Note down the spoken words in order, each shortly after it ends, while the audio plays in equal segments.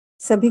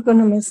सभी को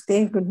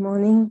नमस्ते, good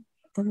morning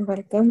and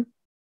welcome.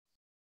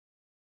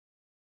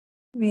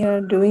 We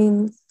are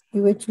doing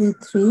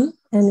UHV-3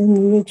 and in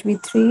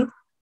UHV-3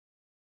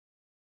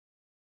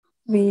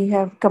 we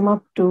have come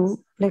up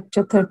to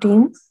lecture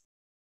 13.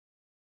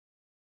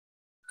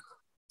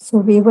 So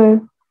we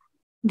were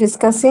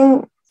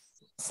discussing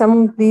some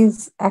of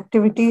these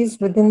activities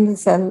within the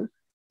cell,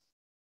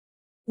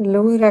 the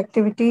lower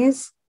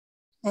activities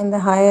and the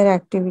higher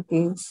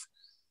activities,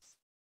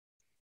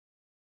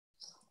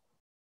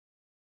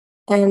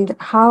 and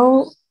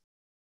how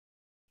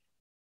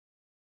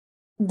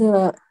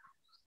the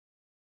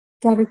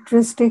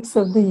characteristics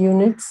of the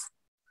units,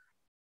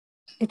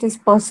 it is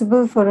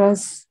possible for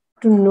us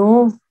to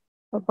know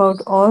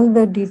about all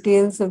the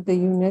details of the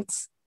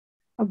units,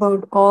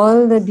 about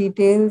all the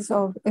details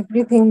of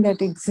everything that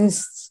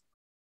exists.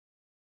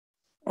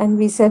 And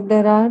we said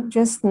there are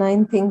just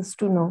 9 things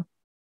to know.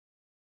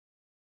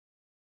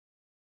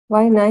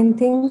 Why 9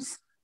 things?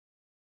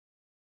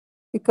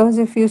 Because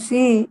if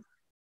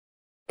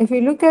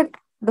you look at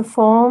the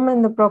form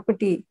and the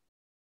property,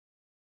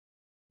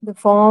 the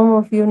form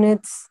of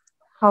units,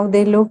 how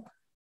they look,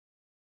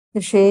 the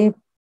shape,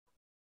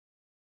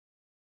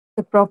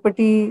 the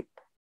property,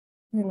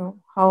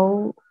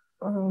 how,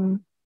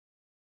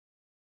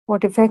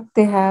 what effect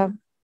they have,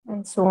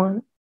 and so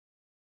on.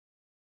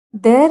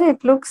 There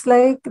it looks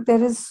like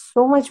there is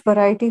so much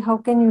variety. How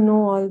can you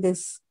know all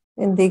this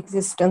in the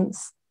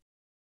existence?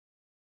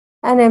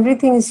 And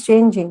everything is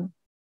changing.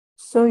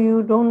 So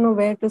you don't know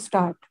where to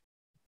start.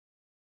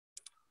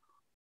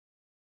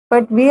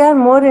 But we are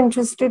more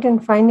interested in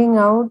finding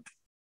out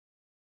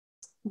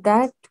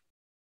that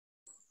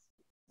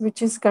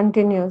which is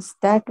continuous,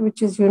 that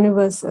which is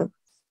universal,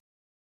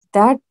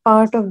 that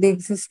part of the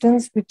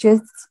existence which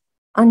is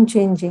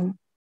unchanging.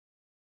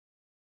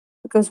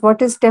 Because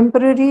what is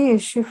temporary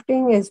is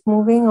shifting, is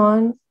moving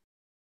on,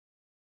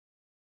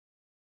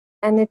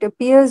 and it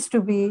appears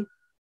to be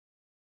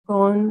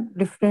gone,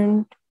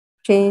 different,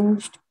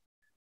 changed.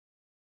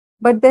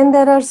 But then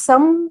there are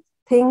some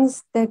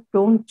things that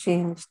don't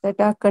change, that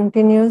are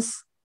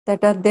continuous,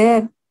 that are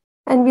there,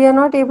 and we are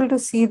not able to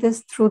see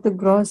this through the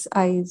gross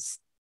eyes.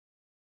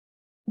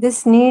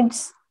 This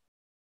needs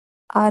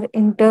our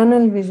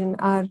internal vision,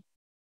 our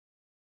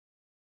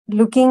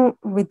looking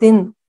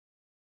within.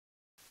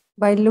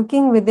 By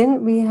looking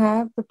within, we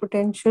have the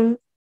potential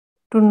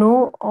to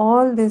know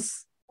all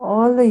this,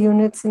 all the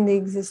units in the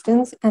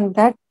existence, and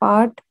that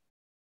part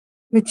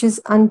which is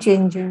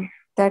unchanging,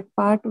 that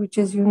part which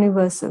is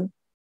universal,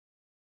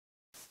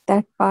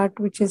 that part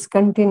which is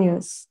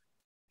continuous.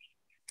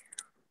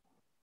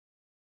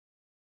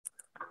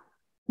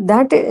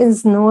 That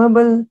is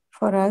knowable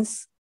for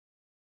us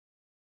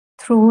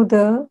through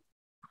the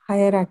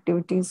higher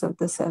activities of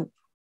the self.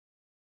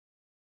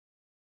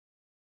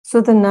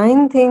 So the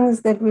 9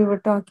 things that we were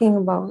talking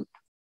about,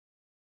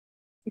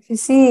 if you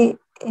see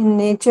in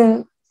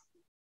nature,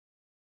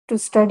 to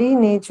study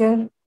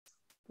nature,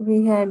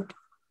 we had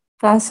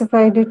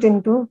classified it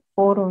into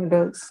 4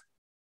 orders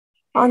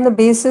on the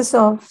basis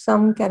of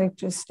some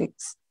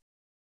characteristics.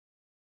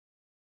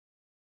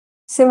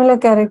 Similar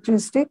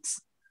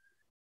characteristics,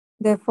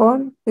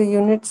 therefore, the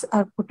units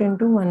are put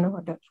into 1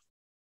 order.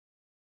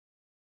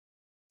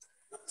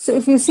 So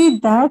if you see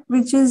that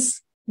which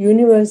is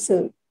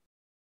universal,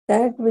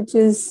 that which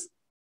is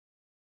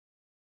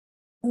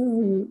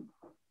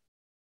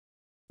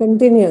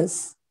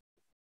continuous,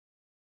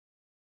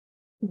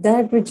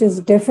 that which is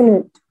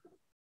definite,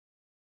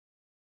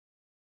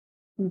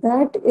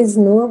 that is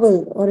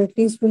knowable, or at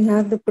least we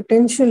have the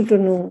potential to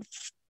know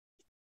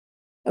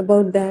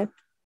about that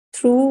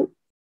through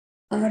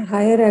our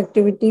higher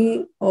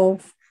activity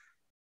of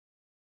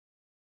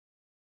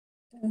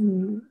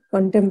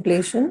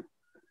contemplation,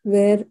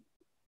 where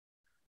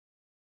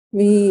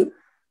we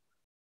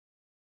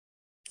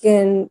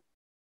can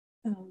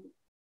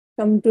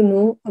come to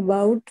know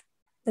about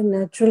the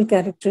natural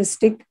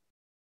characteristic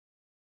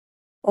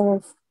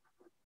of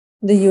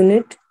the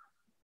unit,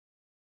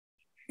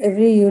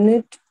 every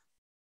unit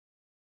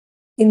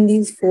in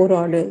these 4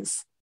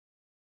 orders.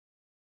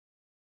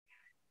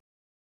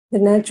 The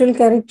natural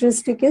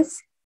characteristic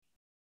is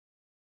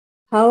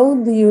how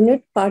the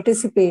unit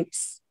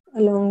participates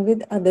along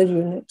with other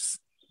units.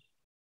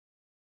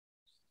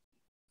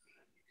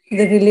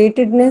 The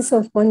relatedness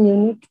of one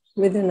unit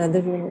with another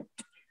unit.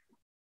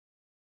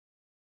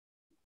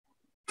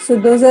 So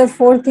those are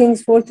 4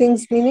 things. 4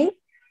 things meaning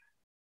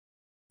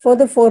for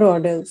the 4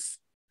 orders.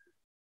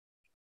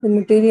 The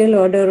material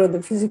order or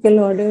the physical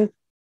order,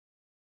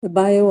 the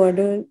bio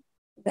order,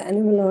 the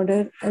animal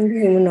order, and the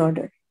human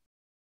order.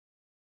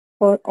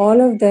 For all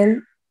of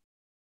them,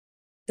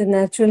 the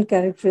natural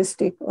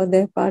characteristic or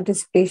their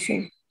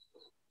participation.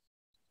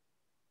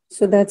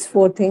 So that's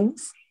 4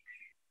 things.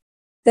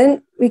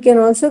 Then we can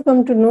also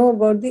come to know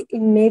about the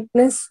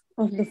innateness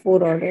of the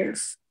 4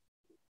 orders.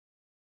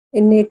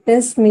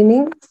 Innateness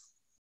meaning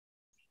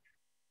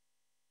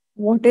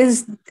what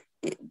is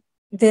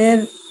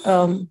their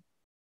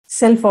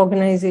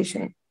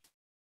self-organization,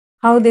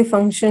 how they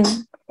function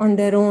on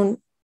their own,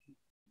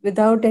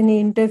 without any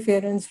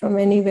interference from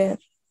anywhere,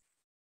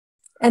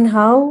 and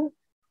how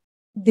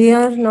they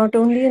are not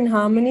only in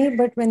harmony,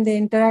 but when they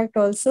interact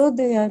also,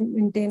 they are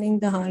maintaining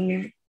the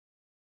harmony.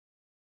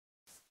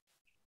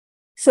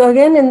 So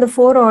again, in the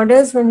four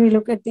orders, when we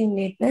look at the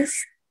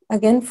innateness,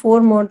 again,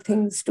 four more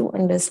things to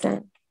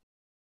understand.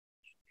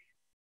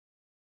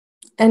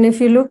 And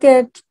if you look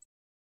at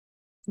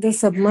the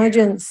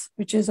submergence,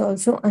 which is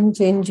also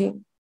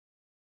unchanging,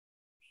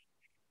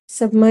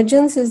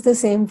 submergence is the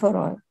same for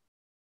all.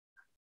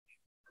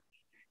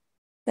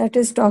 That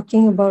is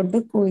talking about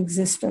the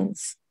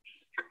coexistence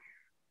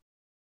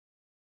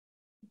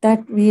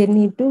that we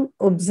need to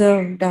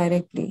observe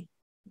directly,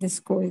 this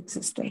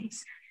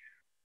coexistence.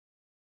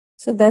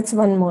 So that's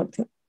one more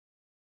thing.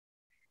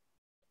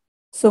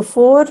 So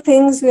four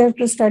things we have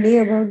to study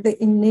about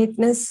the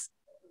innateness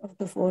of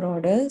the four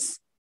orders,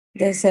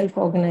 their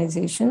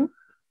self-organization.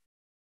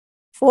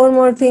 Four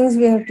more things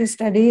we have to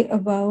study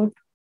about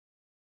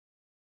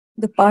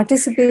the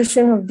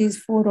participation of these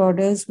four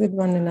orders with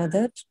one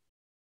another,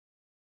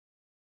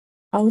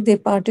 how they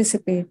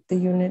participate, the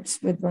units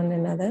with one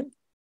another,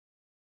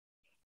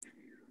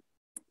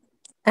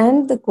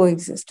 and the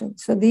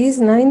coexistence. So these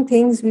 9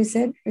 things we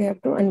said we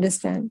have to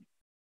understand.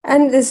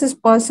 And this is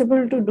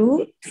possible to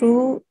do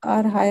through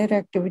our higher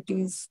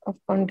activities of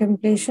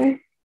contemplation,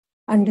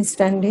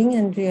 understanding,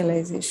 and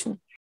realization.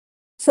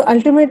 So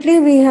ultimately,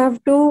 we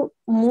have to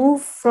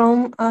move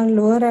from our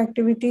lower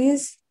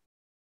activities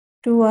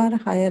to our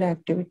higher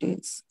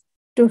activities,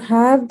 to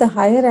have the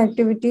higher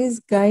activities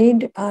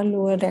guide our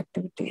lower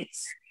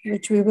activities,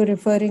 which we were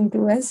referring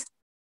to as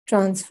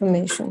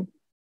transformation.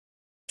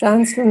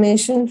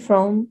 Transformation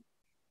from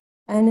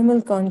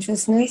animal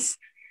consciousness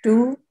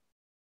to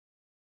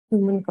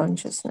human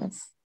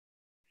consciousness.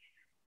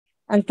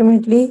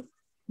 Ultimately,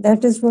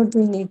 that is what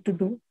we need to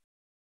do.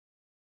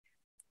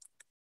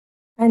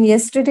 And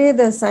yesterday,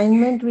 the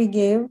assignment we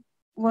gave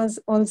was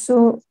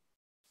also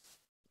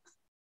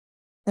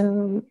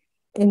in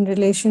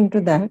relation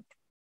to that.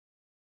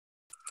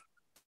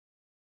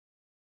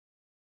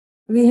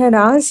 We had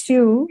asked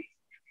you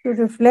to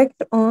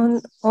reflect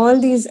on all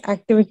these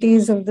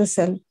activities of the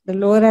self, the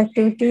lower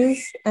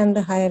activities and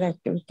the higher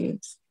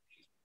activities.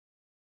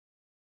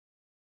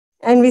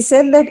 And we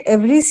said that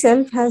every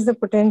self has the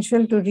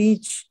potential to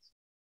reach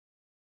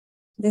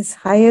this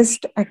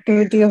highest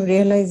activity of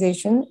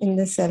realization in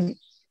the self.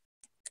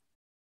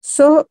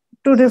 So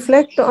to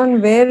reflect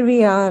on where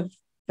we are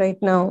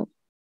right now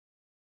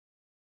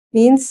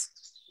means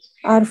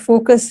our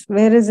focus,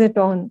 where is it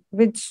on?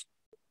 Which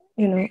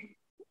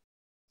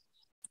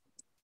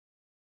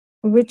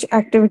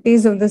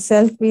activities of the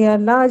self we are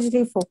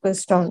largely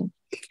focused on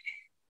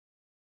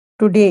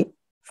today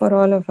for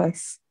all of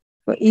us,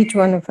 for each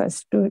one of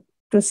us to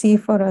see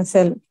for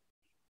ourselves.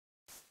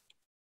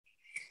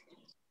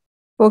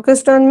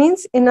 Focused on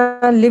means in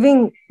our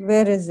living,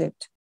 where is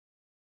it?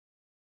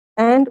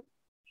 And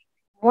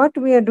what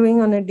we are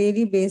doing on a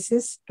daily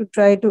basis to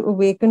try to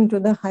awaken to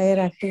the higher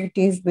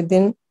activities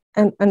within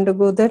and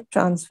undergo that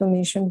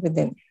transformation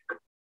within.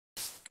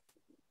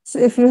 So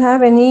if you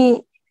have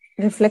any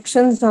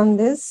reflections on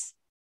this,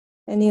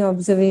 any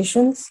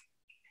observations,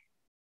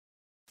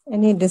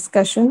 any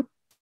discussion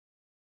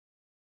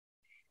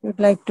you'd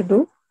like to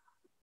do,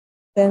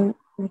 then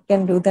we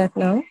can do that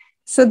now.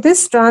 So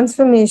this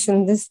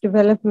transformation, this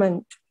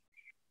development,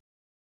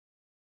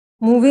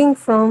 moving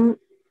from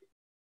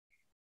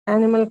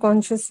animal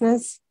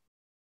consciousness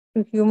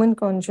to human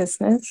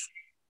consciousness,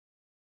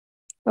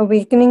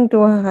 awakening to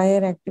our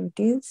higher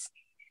activities,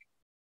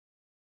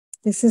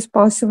 this is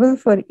possible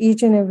for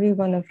each and every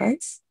one of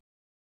us.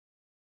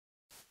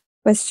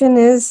 Question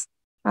is,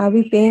 are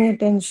we paying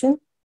attention?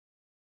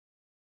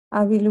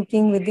 Are we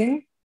looking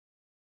within?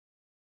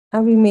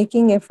 Are we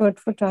making effort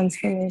for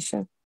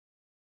transformation?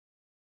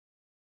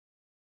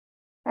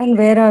 And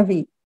where are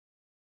we?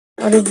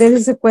 Or if there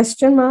is a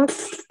question mark,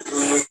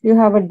 you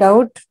have a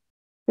doubt,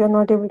 you're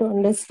not able to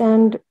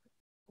understand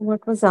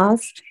what was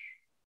asked,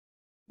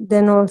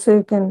 then also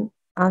you can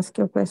ask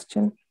your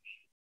question.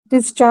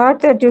 This chart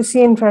that you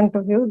see in front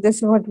of you, this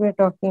is what we're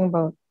talking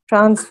about.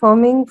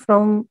 Transforming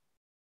from,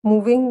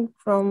 moving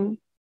from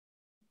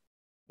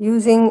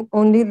using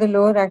only the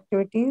lower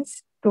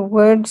activities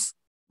towards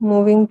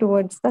moving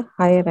towards the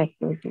higher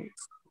activities.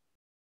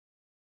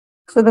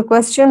 So the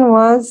question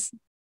was,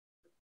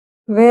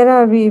 where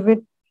are we,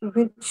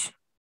 which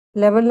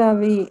level are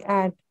we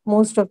at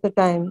most of the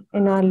time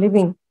in our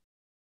living?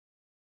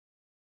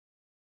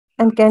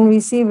 And can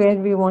we see where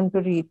we want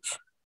to reach?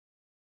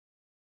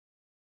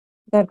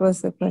 That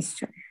was the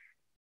question.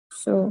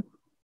 So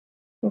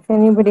if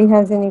anybody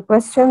has any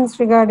questions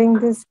regarding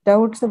this,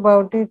 doubts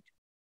about it,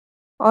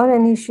 or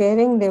any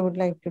sharing they would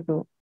like to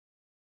do,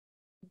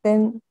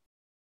 then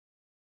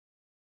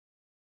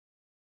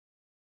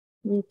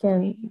we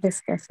can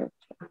discuss it.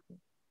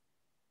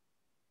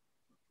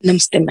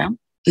 Namaste, ma'am.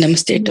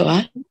 Namaste to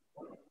all.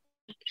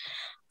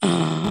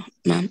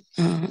 Ma'am,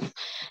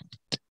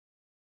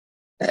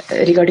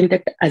 regarding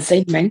that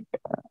assignment,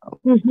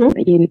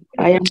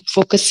 I am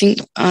focusing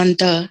on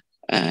the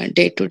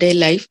day-to-day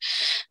life.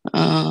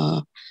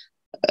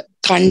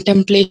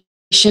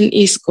 Contemplation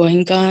is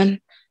going on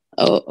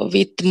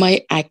with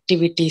my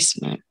activities,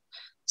 ma'am.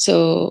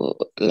 So,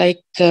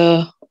 like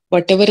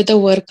whatever the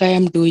work I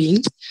am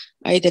doing,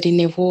 either in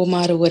a home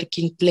or a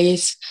working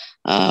place,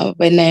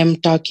 when I am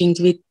talking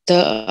with the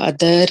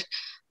other,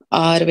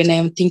 or when I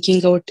am thinking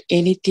about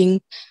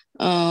anything,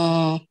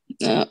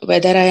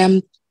 whether I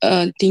am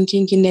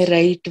thinking in a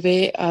right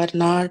way or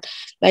not,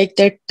 like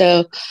that,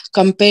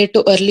 compared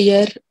to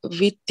earlier,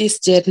 with this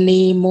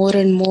journey, more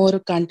and more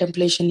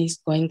contemplation is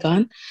going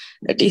on.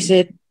 That is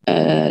a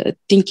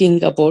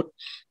thinking about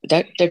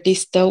that. That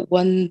is the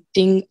one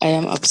thing I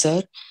am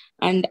observed.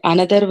 And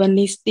another one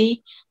is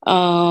the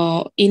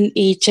in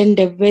each and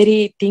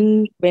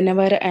everything,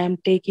 whenever I am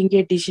taking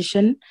a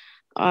decision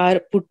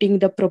or putting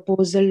the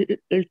proposal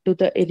to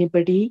the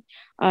anybody,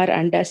 or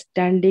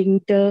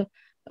understanding the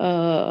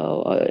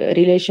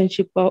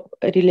relationship,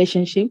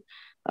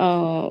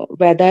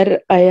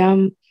 whether I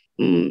am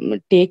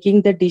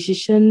taking the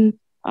decision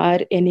or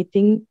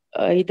anything,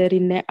 either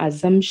in a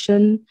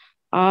assumption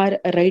or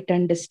right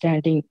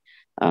understanding,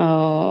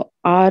 or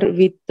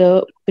with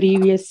the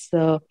previous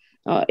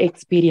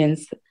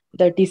experience.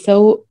 That is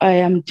how I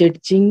am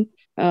judging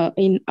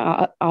in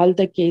all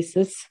the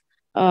cases.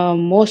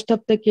 Most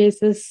of the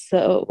cases,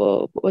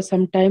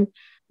 sometimes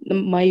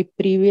my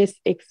previous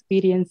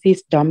experience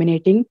is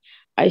dominating.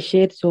 I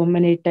shared so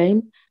many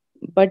times,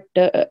 but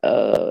I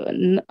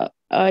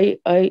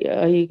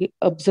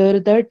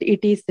observe that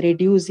it is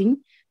reducing,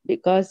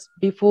 because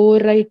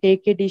before I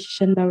take a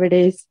decision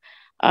nowadays,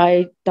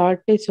 I thought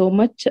it so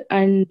much,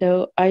 and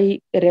I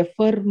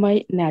refer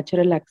my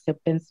natural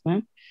acceptance,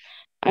 ma'am.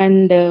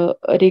 And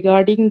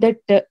regarding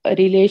that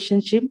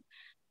relationship,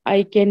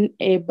 I can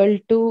able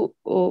to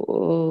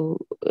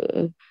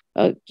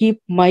keep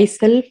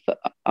myself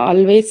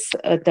always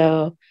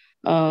the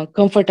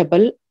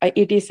comfortable.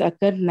 It is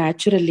occur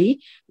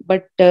naturally,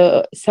 but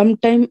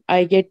sometime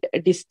I get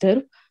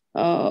disturbed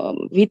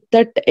with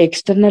that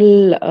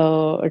external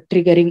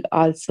triggering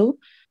also.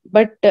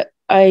 But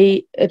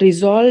I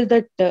resolve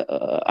that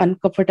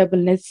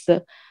uncomfortableness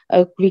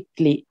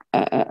quickly.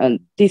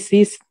 This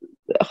is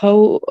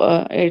how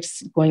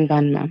it's going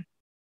on, ma'am.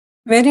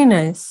 Very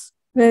nice.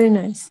 Very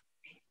nice.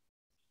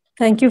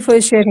 Thank you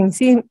for sharing.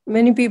 See,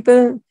 many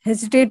people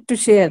hesitate to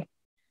share,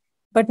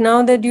 but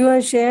now that you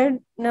are shared,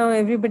 now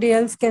everybody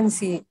else can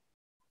see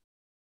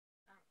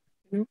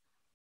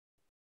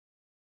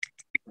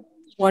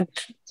what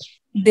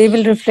they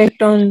will reflect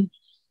on,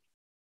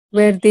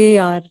 where they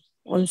are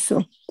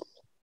also.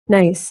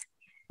 Nice.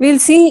 We'll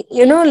see,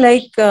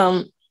 like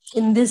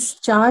in this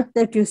chart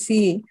that you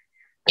see,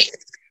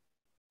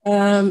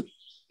 um,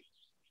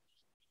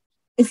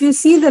 if you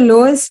see the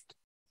lowest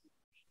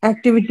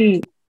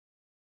activity,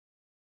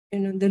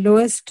 the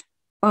lowest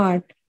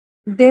part,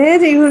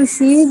 there you will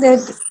see that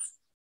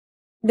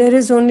there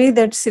is only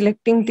that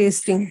selecting,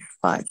 tasting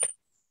part.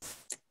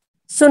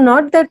 So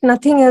not that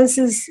nothing else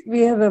is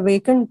we have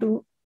awakened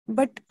to,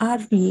 but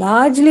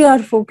largely our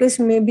focus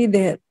may be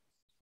there.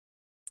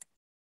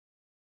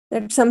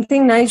 That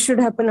something nice should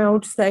happen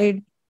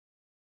outside.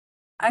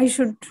 I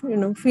should,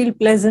 feel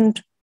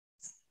pleasant.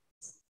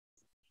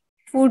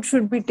 Food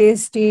should be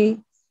tasty.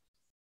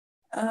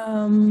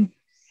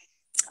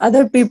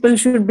 Other people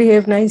should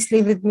behave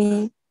nicely with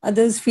me.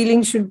 Others'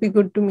 feelings should be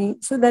good to me.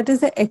 So that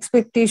is the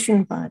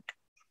expectation part.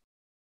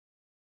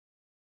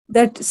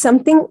 That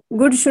something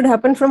good should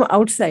happen from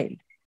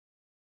outside.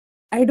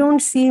 I don't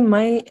see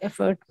my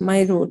effort,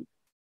 my role.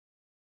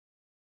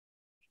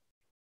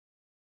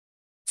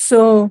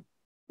 So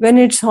when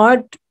it's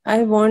hot,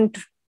 I want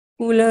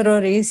cooler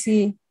or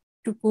AC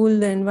to cool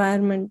the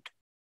environment.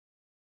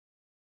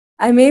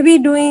 I may be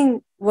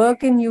doing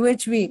work in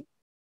UHV.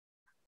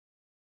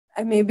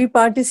 I may be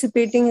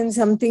participating in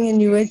something in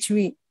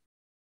UHV.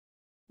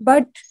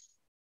 But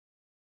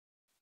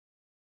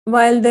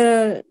while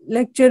the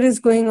lecture is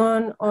going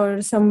on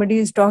or somebody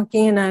is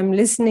talking and I'm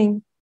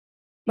listening,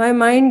 my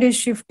mind is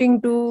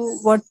shifting to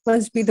what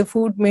must be the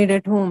food made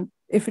at home.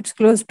 If it's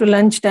close to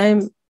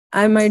lunchtime,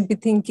 I might be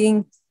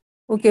thinking,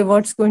 okay,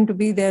 what's going to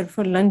be there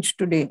for lunch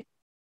today?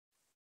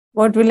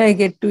 What will I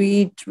get to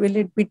eat? Will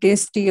it be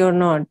tasty or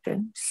not?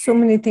 And so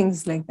many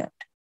things like that.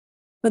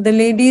 For the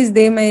ladies,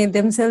 they may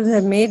themselves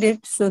have made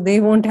it, so they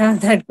won't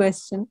have that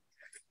question.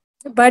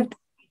 But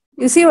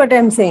you see what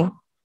I'm saying?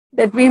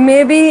 That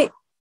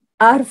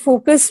our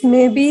focus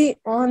may be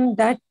on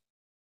that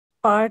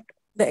part,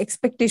 the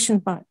expectation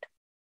part.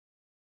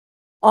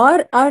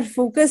 Or our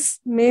focus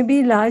may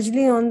be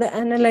largely on the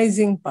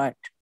analyzing part.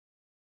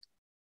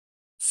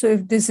 So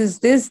if this is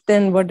this,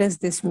 then what does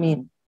this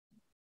mean?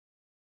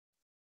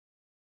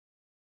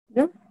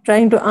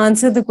 Trying to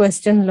answer the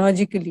question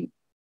logically,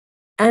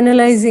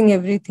 analyzing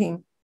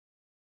everything.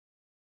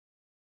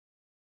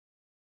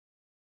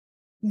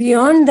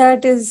 Beyond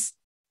that is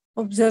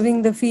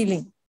observing the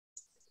feeling.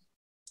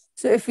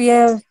 So if we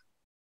have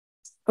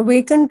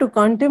awakened to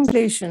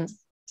contemplation,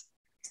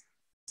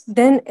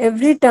 then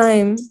every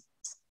time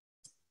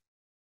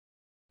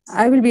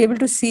I will be able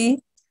to see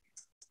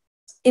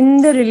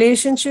in the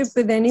relationship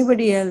with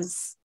anybody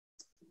else,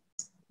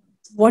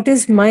 what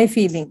is my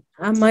feeling?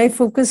 My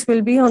focus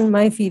will be on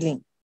my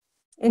feeling,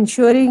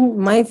 ensuring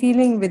my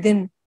feeling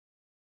within,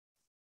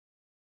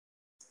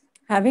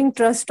 having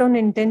trust on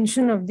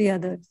intention of the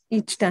other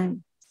each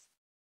time,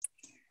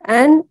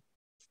 and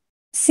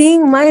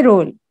seeing my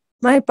role,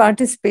 my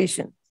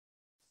participation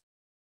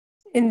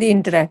in the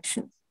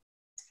interaction,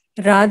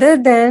 rather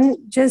than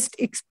just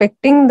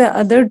expecting the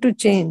other to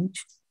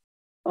change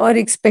or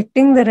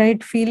expecting the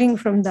right feeling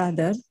from the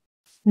other.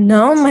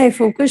 Now my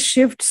focus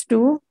shifts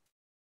to,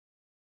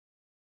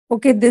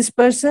 okay, this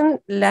person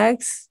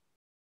lacks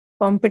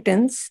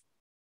competence.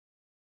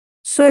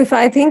 So if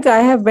I think I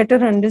have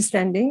better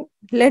understanding,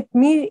 let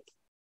me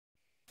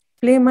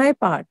play my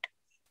part.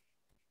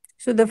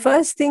 So the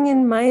first thing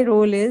in my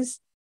role is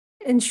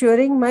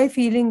ensuring my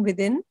feeling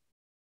within,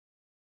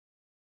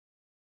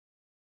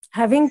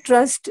 having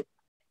trust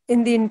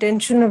in the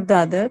intention of the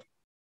other,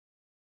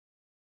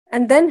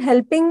 and then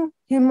helping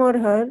him or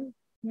her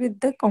with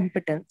the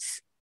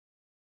competence.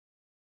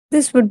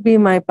 This would be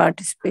my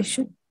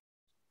participation.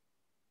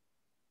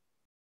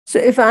 So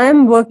if I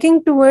am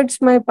working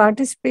towards my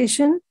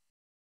participation,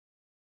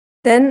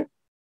 then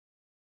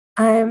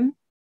I am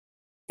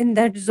in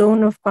that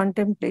zone of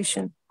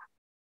contemplation.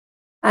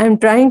 I am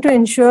trying to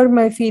ensure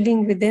my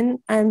feeling within.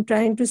 I am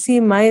trying to see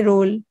my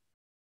role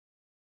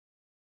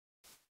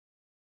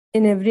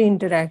in every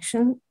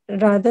interaction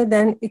rather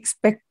than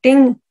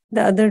expecting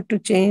the other to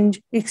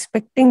change,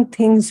 expecting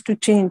things to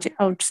change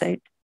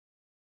outside,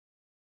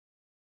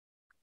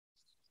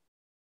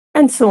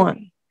 and so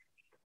on.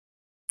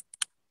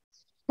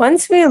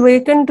 Once we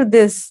awaken to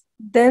this,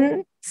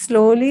 then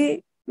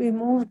slowly we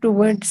move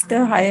towards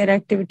the higher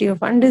activity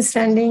of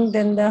understanding,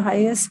 then the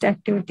highest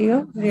activity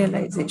of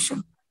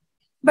realization.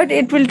 But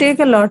it will take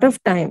a lot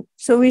of time.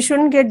 So we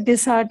shouldn't get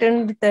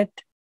disheartened that,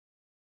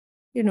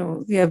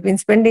 we have been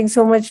spending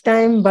so much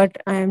time, but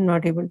I am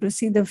not able to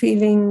see the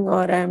feeling,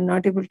 or I am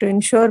not able to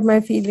ensure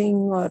my feeling,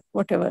 or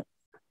whatever.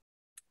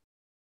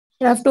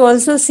 You have to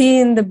also see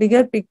in the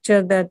bigger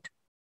picture that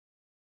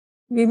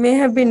we may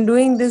have been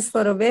doing this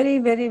for a very,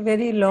 very,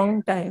 very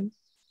long time.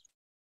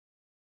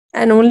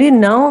 And only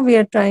now we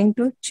are trying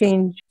to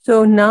change.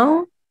 So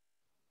now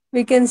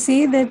we can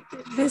see that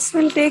this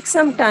will take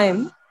some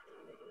time,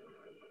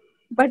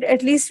 but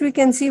at least we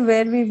can see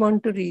where we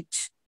want to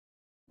reach.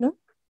 No?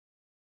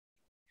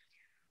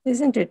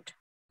 Isn't it?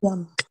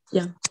 Yeah.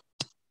 Yeah.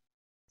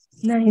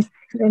 Nice.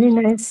 Very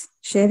nice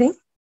sharing.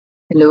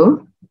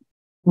 Hello,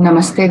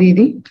 Namaste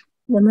Didi.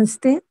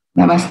 Namaste.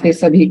 Namaste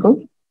सभी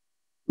को.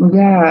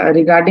 Yeah,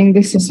 regarding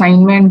this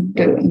assignment,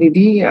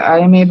 Didi, I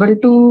am able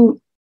to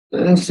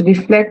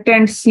reflect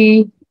and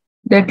see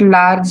that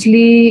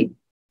largely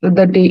in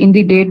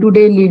the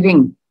day-to-day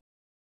living,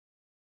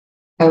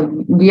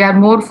 we are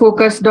more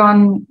focused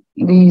on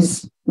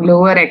these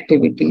lower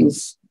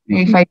activities.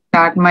 If I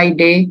start my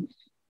day,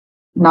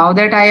 now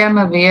that I am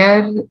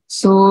aware,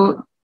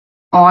 so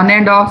on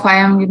and off, I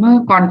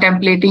am,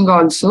 contemplating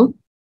also.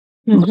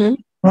 Mm-hmm.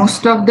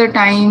 Most of the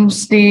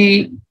times,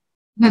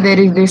 there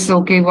is this,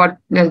 okay, what,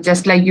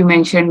 just like you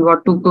mentioned,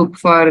 what to cook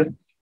for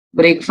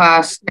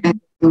breakfast. And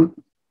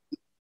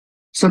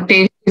so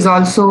taste is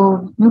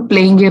also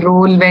playing a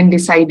role when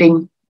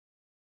deciding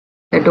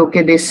that,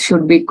 okay, this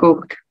should be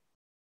cooked.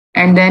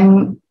 And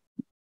then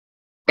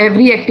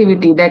every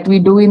activity that we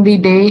do in the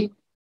day,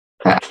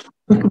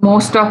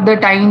 most of the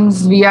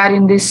times we are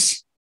in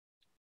this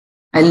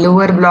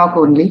lower block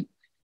only.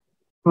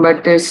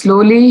 But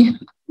slowly,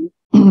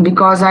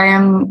 because I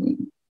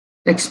am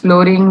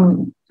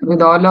exploring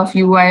with all of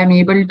you, I am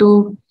able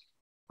to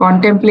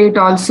contemplate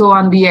also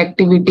on the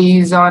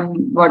activities,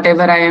 on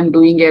whatever I am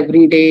doing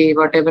every day,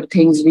 whatever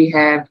things we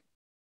have.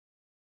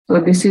 So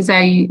this is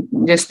I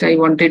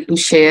wanted to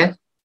share.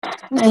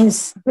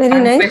 Nice. Very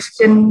One nice.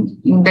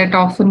 question that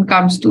often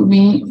comes to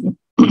me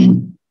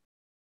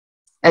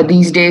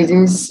these days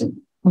is,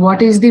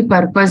 what is the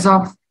purpose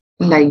of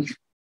life?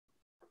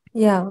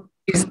 Yeah.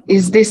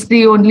 Is this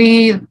the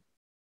only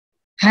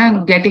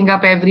getting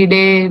up every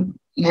day,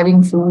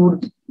 having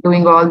food,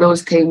 doing all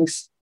those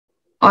things?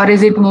 Or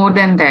is it more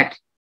than that?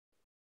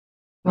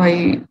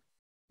 I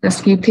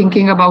just keep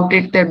thinking about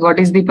it, that what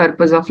is the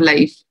purpose of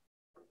life?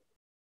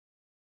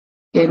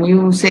 Can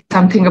you say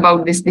something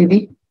about this,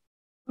 Didi?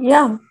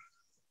 Yeah.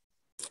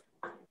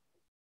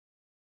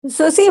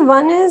 So see,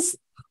 one is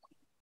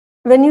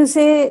when you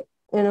say,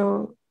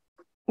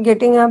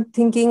 getting up,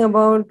 thinking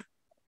about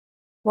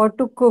what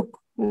to cook.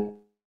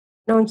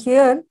 Now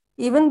here,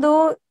 even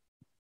though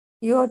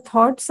your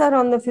thoughts are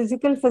on the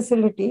physical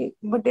facility,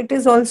 but it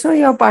is also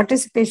your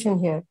participation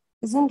here,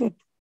 isn't it?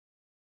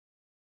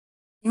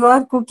 You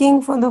are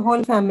cooking for the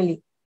whole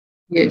family.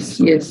 Yes,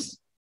 yes.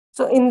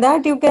 So in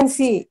that you can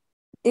see,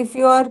 if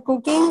you are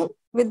cooking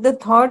with the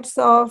thoughts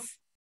of,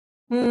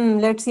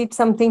 let's eat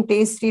something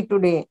tasty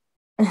today.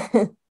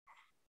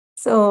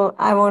 So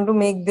I want to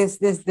make this,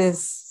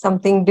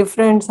 something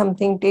different,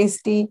 something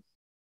tasty.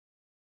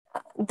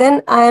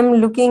 Then I am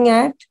looking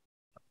at,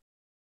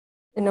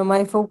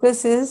 my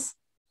focus is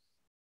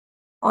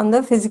on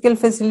the physical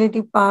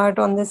facility part,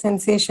 on the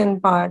sensation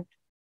part,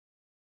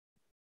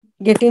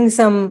 getting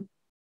some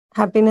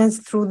happiness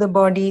through the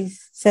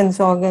body's sense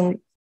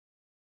organ.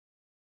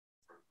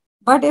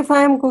 But if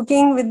I am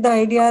cooking with the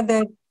idea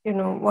that,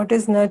 what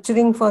is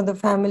nurturing for the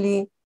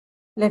family,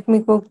 let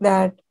me cook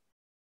that,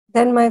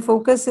 then my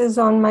focus is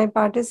on my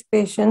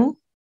participation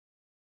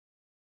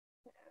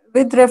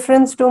with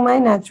reference to my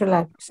natural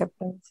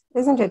acceptance,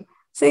 isn't it?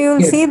 So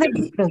you'll Yes. see the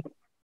difference.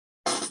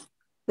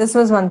 This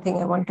was one thing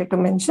I wanted to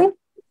mention.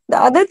 The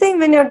other thing,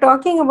 when you're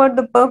talking about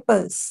the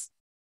purpose,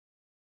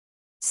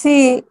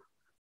 see,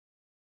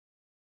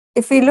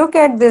 if we look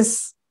at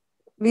this,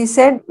 we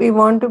said we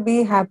want to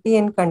be happy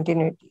in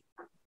continuity.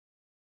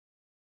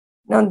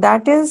 Now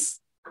that is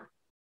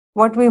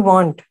what we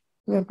want,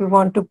 what we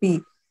want to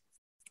be.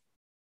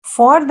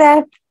 For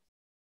that,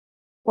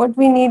 what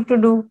we need to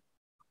do,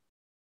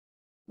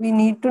 we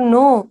need to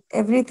know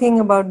everything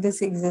about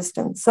this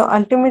existence. So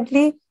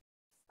ultimately,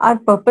 our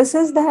purpose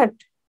is that.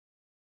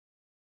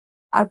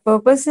 Our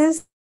purpose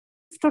is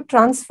to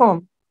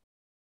transform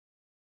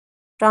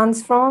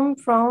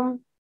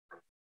from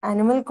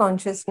animal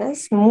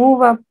consciousness,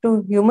 move up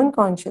to human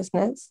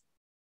consciousness,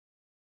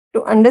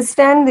 to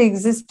understand the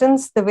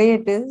existence the way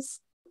it is,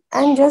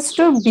 and just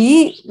to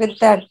be with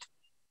that,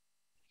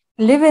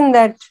 live in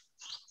that,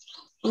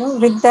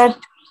 with that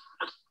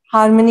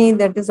harmony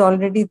that is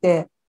already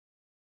there.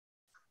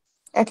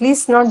 At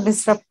least not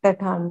disrupt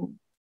that harmony.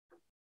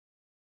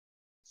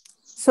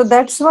 So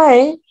that's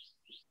why,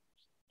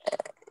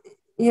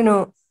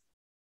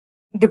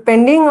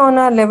 depending on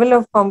our level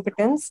of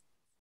competence,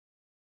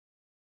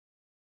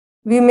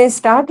 we may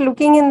start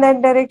looking in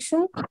that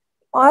direction,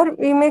 or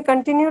we may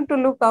continue to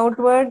look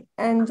outward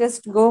and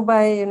just go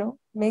by,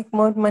 make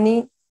more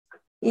money,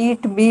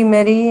 eat, be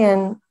merry,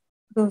 and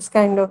those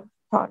kind of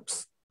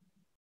thoughts.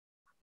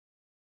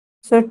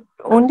 So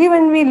only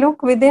when we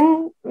look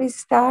within, we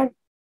start,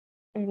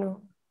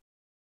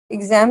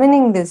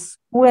 examining this.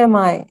 Who am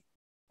I?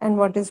 And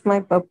what is my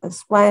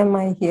purpose? Why am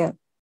I here?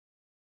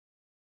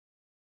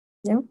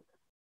 Yeah.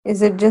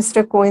 Is it just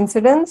a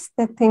coincidence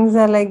that things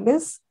are like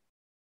this?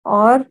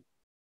 Or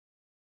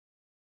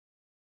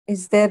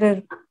is there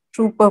a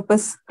true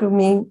purpose to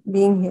me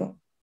being here?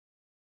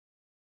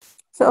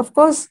 So of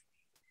course,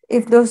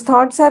 if those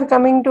thoughts are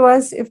coming to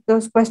us, if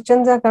those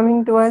questions are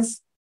coming to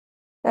us,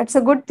 that's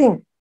a good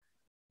thing,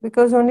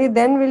 because only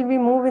then will we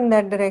move in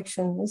that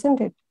direction,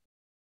 isn't it?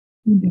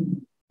 Mm-hmm.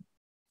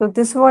 So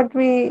this is what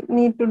we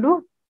need to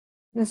do.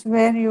 This is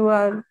where you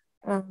are,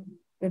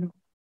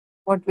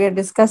 what we are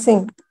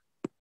discussing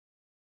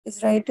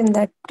is right in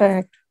that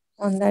track,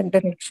 on that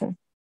direction.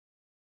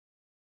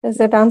 Does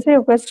that answer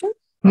your question?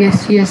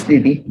 Yes,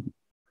 Didi.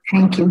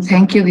 Thank you,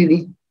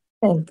 Didi.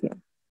 Thank you.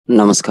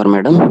 Namaskar,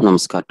 madam.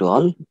 Namaskar to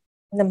all.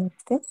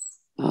 Namaste.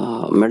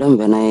 Madam,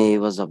 when I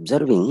was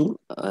observing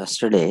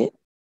yesterday,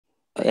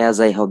 as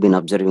I have been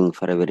observing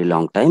for a very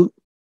long time,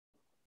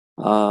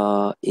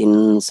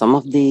 in some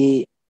of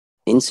the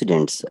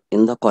incidents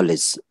in the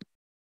college,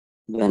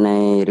 when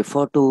I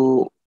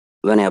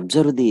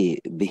observe the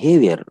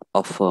behavior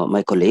of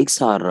my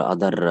colleagues or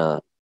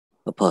other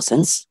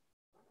persons,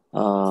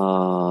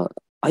 I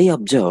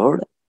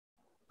observed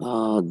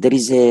there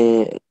is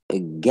a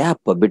gap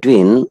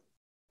between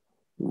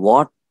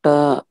what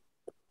am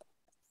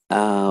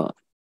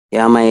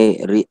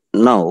I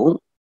now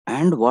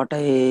and what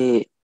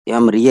I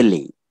am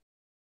really.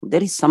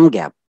 There is some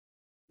gap,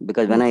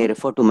 because when I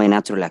refer to my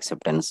natural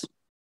acceptance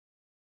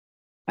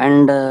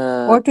and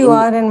what you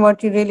are and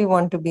what you really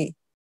want to be.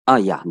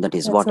 Yeah, that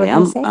is That's what I you're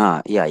am. saying?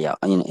 Yeah.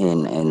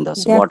 In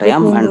this, Gap what I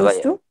am between and those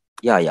why. two?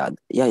 Yeah.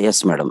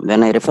 Yes, madam.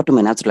 When I refer to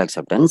my natural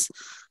acceptance,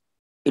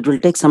 it will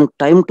take some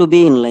time to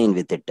be in line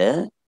with it.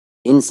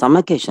 In some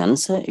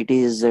occasions, it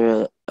is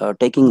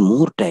taking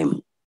more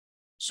time.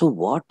 So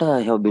what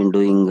I have been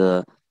doing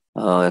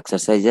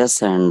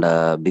exercises, and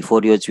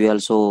before UHV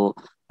also,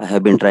 I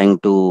have been trying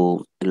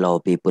to allow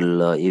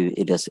people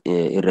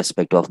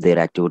irrespective of their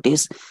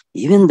activities.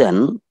 Even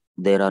then,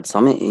 there are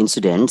some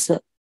incidents.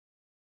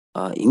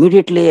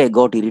 Immediately I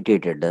got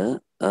irritated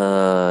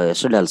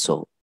yesterday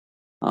also,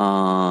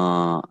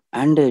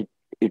 and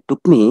it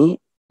took me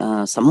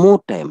some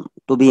more time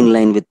to be in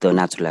line with the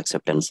natural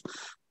acceptance.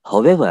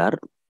 However,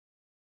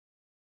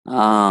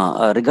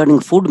 regarding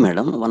food,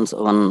 madam,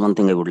 one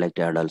thing I would like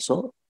to add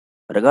also.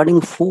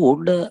 Regarding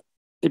food,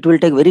 it will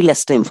take very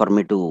less time for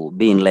me to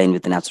be in line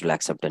with natural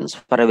acceptance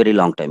for a very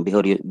long time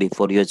before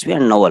UHV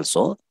and now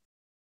also.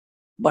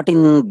 But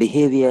in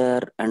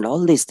behavior and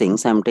all these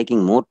things, I'm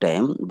taking more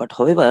time. But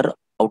however,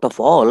 out of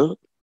all,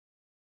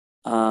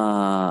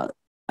 I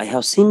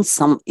have seen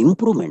some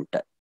improvement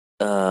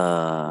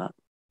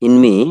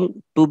in me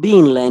to be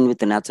in line with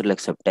the natural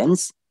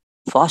acceptance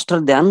faster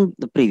than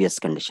the previous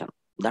condition.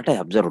 That I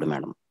observed,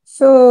 madam.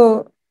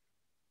 So,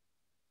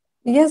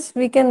 yes,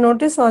 we can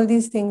notice all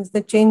these things,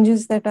 the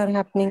changes that are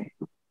happening.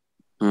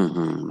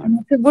 Mm-hmm.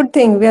 It's a good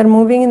thing. We are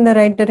moving in the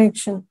right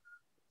direction.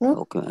 No?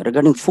 Okay.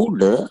 Regarding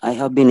food, I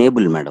have been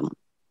able, madam.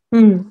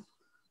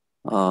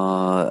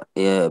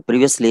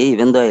 Previously,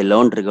 even though I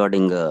learned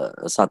regarding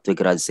sattvic,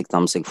 rajasic,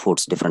 tamasic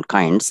foods, different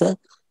kinds,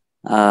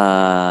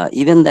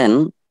 even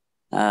then,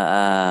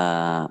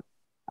 I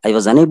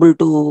was unable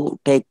to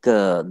take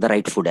the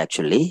right food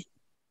actually.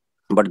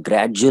 But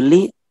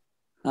gradually,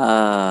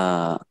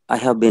 I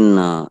have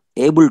been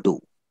able to.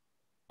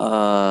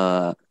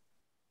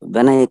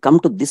 When I come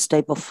to this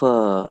type of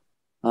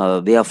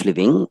way of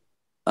living,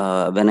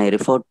 when I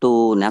refer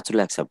to natural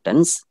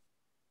acceptance,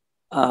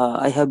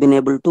 I have been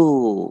able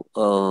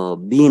to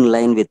be in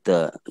line with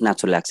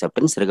natural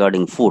acceptance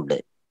regarding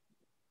food.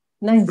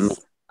 Nice.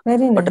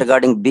 Very But nice.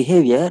 regarding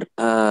behavior,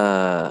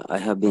 I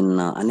have been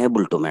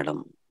unable to,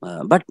 madam.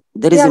 But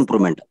there is Yeah.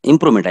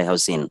 improvement I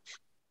have seen.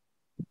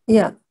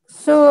 Yeah.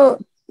 So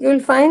you'll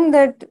find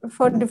that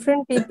for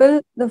different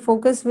people, the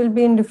focus will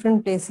be in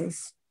different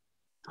places.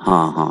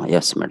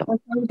 Yes, madam. For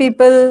some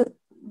people,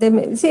 they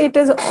may see it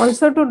is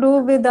also to do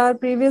with our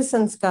previous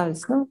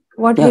sanskars, no?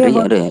 What Yeah, we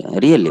have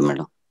really,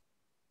 madam.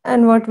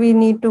 and what we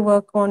need to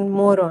work on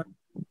more on.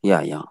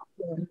 Yeah.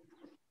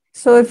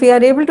 So if we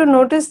are able to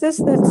notice this,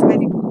 that's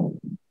very good,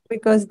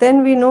 because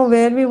then we know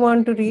where we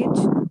want to reach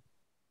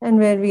and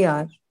where we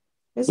are,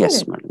 isn't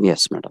Yes, it? madam.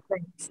 Yes, madam.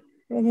 Nice.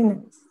 Very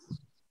nice.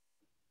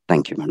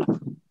 Thank you,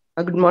 madam.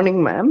 Good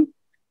morning, ma'am.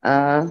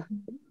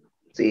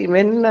 See,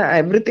 when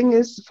everything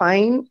is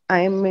fine, I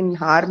am in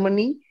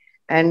harmony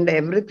and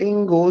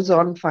everything goes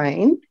on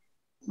fine.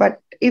 But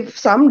if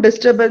some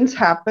disturbance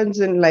happens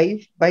in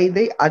life by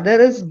the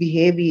other's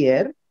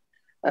behavior,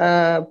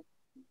 uh,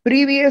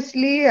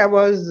 previously I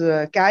was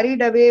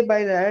carried away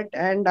by that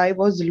and I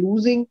was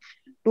losing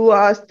 2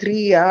 hours,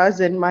 3 hours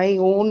in my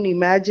own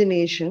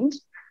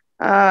imaginations.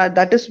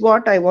 That is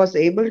what I was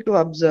able to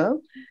observe.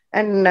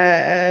 And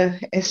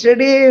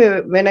yesterday,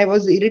 when I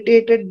was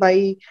irritated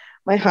by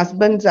my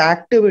husband's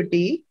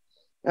activity,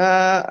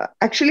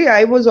 actually,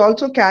 I was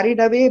also carried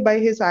away by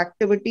his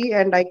activity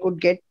and I could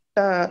get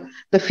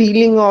the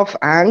feeling of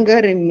anger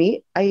in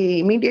me. I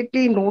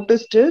immediately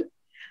noticed it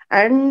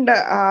and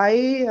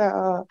I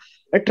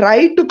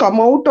tried to come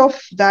out of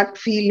that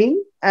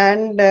feeling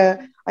and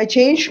I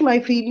changed my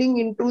feeling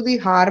into the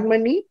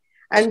harmony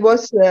and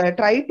was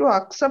trying to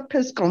accept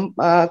his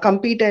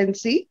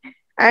competency,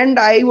 and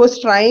I was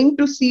trying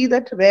to see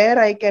that where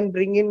I can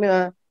bring in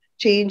a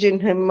change in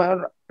him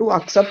to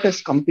accept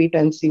his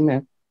competency,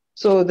 ma'am.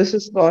 So this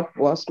is what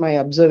was my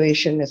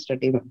observation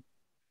yesterday, ma'am.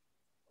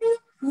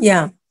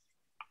 Yeah.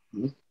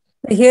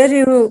 Here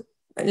you,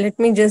 let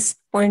me just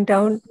point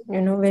out,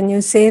 when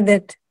you say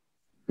that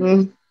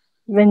Mm.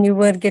 when you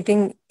were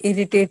getting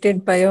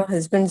irritated by your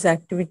husband's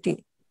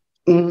activity,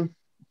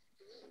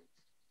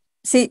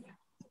 see,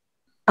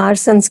 our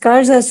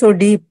sanskars are so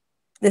deep.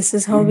 This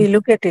is how we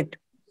look at it.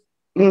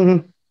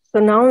 Mm. So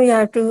now you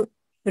have to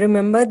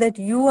remember that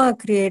you are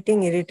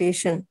creating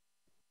irritation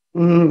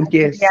Mm. as a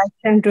Yes.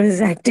 reaction to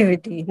his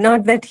activity,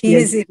 not that he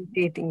Yes. is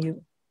irritating you.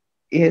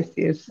 Yes.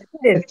 Yes. Isn't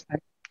it? That's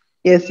right.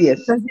 Yes. Yes.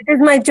 Because it is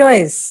my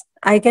choice.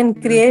 I can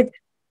create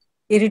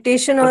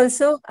irritation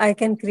also, I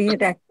can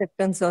create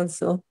acceptance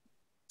also.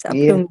 It's up to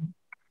Yes. me,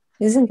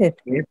 isn't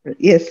it? Yes.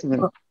 Yes,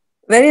 ma'am.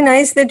 Very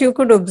nice that you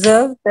could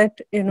observe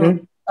that,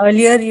 Mm.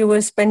 earlier you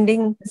were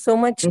spending so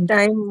much Mm.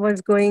 time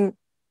was going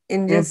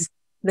in Mm. just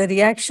the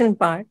reaction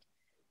part.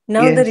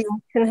 Now the Yes.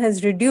 reaction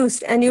has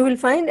reduced, and you will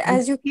find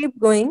as you keep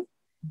going,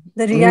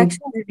 the Mm.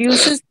 reaction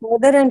reduces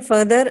further and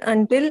further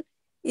until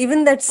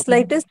even that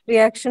slightest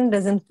reaction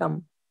doesn't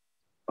come.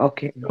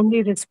 Okay.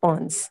 Only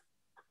response.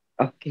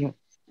 Okay.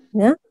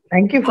 Yeah.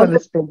 Thank you for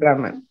this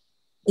program, ma'am.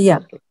 Yeah.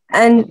 Okay.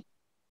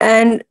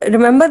 And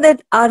remember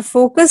that our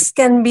focus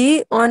can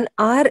be on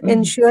our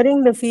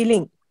ensuring the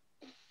feeling,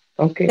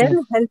 Okay. then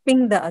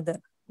helping the other,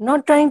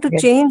 not trying to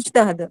Yes. change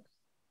the other,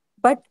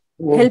 but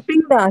Oh.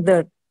 helping the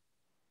other,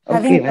 Okay,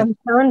 having ma'am.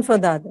 concern for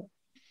the other.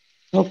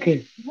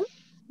 Okay.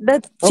 The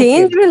Okay.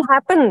 change will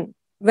happen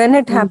when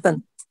it Mm.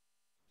 happens.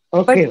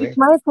 But Okay, if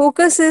ma'am. my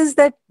focus is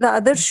that the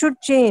other should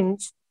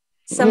change,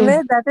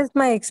 somewhere Mm. that is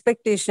my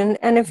expectation.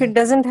 And if it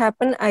doesn't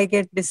happen, I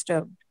get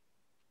disturbed.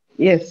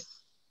 Yes.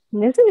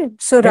 Isn't it?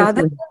 So Yes,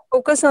 rather ma'am. than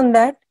focus on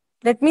that,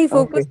 let me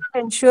focus Okay.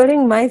 on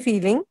ensuring my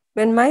feeling.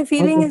 When my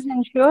feeling Okay. is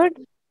ensured,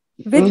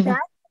 with Mm.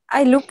 that,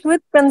 I look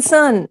with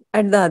concern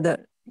at the other,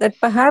 that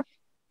perhaps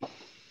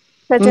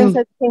such and Mm.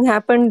 such thing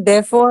happened,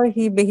 therefore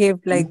he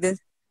behaved like this.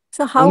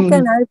 So how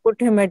can Mm. I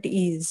put him at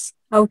ease?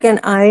 How can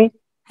I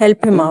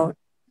help him Mm. out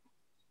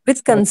with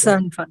Okay.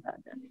 concern for the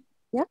other?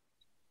 Yeah,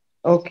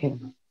 Okay.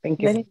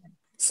 Thank you. very nice.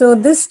 So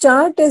this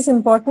chart is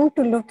important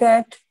to look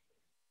at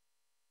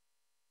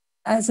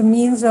as a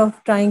means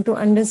of trying to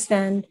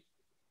understand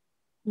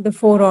the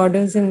four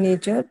orders in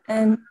nature.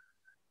 And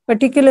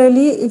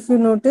particularly, if you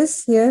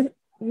notice here,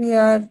 we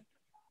are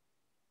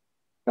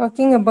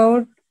talking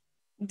about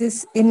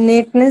this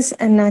innateness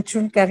and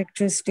natural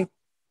characteristic.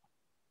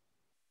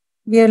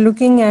 We are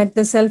looking at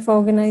the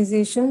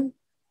self-organization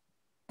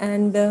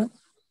and the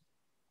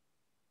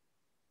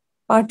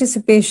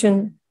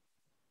participation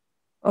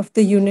of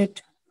the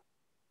unit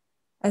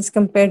as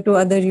compared to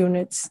other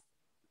units.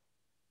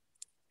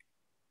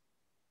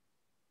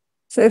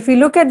 So if we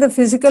look at the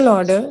physical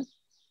order,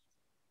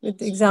 with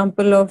the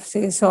example of,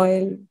 say,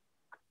 soil,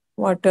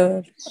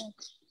 water,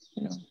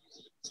 you know,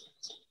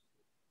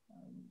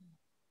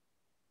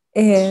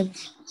 air,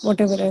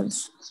 whatever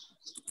else,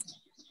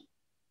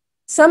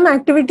 some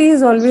activity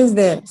is always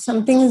there.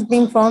 Something is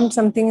being formed,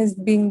 something is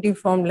being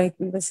deformed, like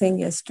we were saying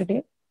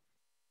yesterday.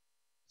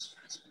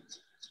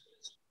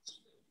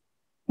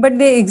 But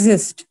they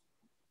exist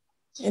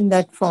in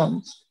that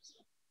form.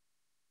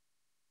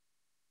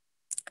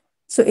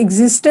 So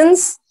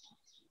existence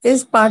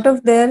is part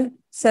of their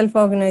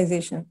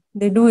self-organization.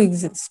 They do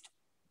exist.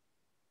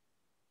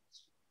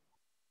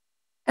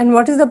 And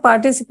what is the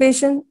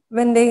participation?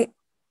 When they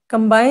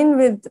combine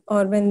with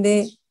or when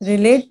they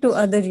relate to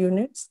other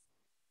units,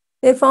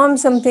 they form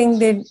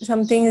something,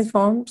 something is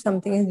formed,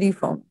 something is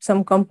deformed.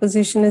 Some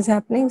composition is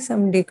happening,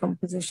 some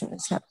decomposition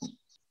is happening.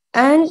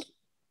 And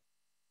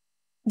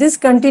this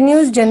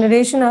continues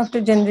generation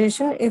after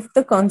generation if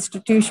the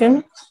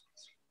constitution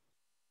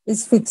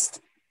is fixed,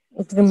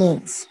 it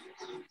remains.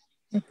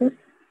 Okay.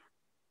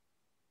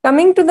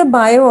 Coming to the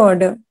bio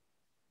order,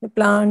 the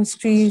plants,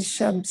 trees,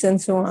 shrubs,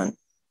 and so on.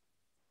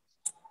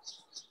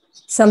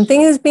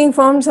 Something is being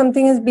formed,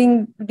 something is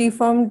being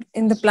deformed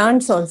in the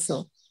plants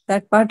also.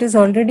 That part is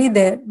already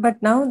there,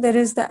 but now there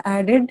is the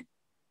added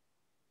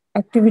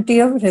activity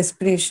of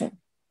respiration.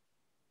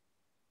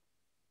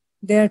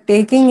 They are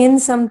taking in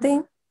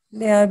something,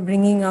 they are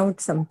bringing out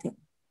something.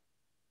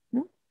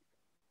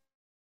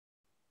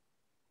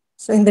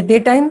 So in the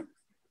daytime,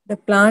 the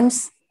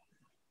plants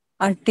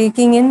are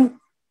taking in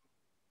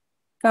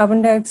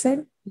carbon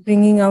dioxide,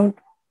 bringing out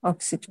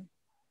oxygen.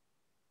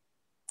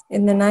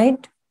 In the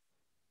night,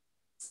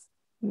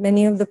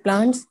 many of the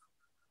plants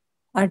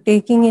are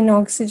taking in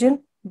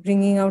oxygen,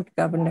 bringing out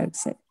carbon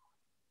dioxide.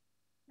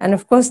 And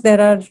of course,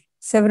 there are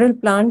several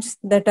plants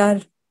that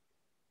are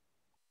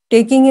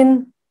taking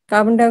in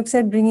carbon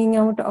dioxide, bringing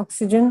out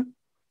oxygen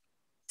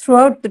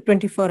throughout the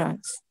 24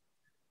 hours.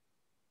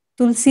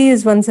 Tulsi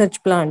is one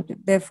such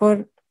plant,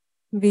 therefore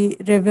we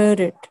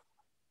revere it.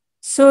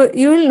 So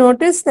you will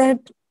notice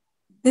that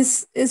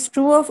this is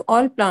true of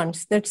all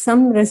plants, that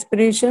some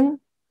respiration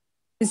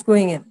is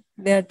going in.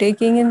 They are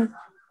taking in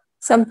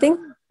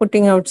something,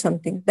 putting out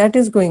something. That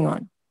is going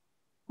on.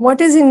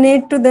 What is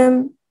innate to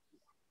them?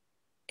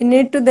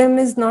 Innate to them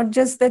is not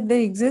just that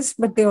they exist,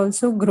 but they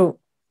also grow.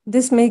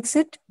 This makes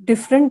it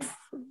different,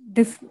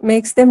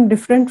 makes them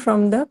different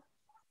from the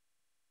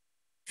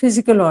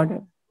physical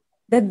order,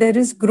 that there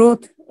is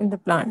growth in the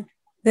plant.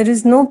 There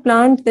is no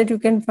plant that you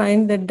can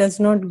find that does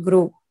not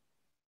grow.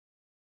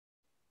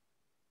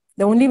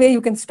 The only way you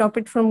can stop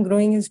it from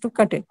growing is to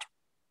cut it.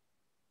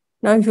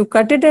 Now, if you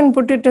cut it and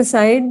put it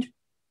aside,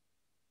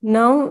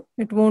 now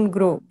it won't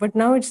grow. But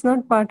now it's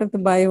not part of the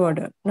bio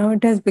order. Now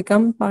it has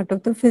become part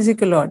of the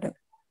physical order.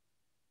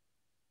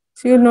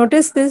 So you'll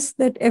notice this,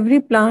 that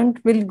every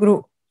plant will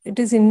grow. It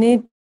is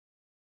innate.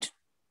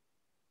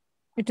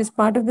 It is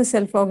part of the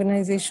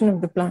self-organization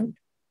of the plant.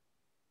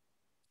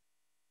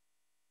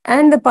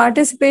 And the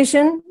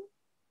participation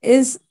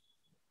is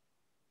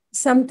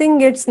something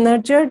gets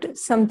nurtured,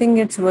 something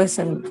gets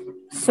worsened.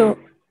 So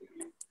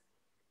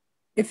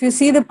if you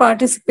see the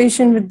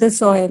participation with the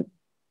soil,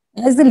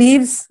 as the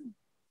leaves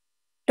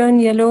turn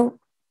yellow,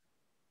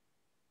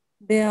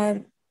 they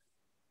are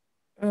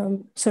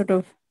sort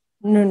of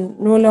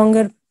no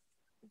longer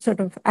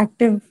sort of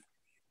active.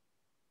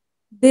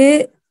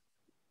 They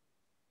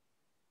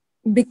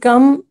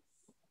become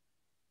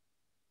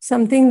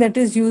something that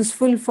is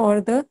useful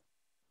for the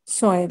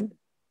soil.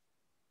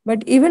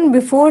 But even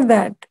before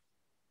that,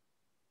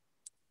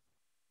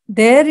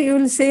 there you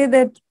will say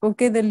that,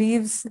 okay, the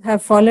leaves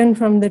have fallen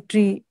from the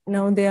tree.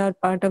 Now they are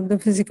part of the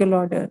physical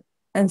order.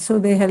 And so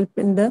they help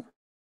in the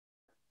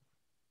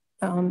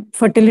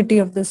fertility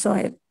of the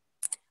soil.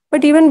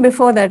 But even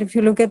before that, if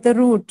you look at the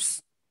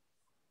roots,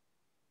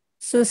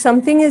 so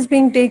something is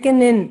being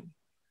taken in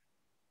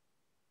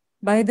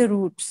by the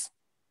roots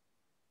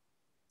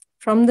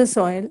from the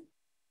soil,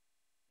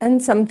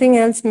 and something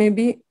else may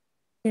be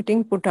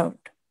getting put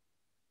out.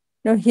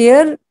 Now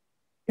here,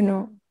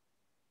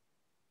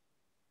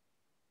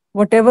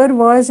 whatever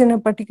was in a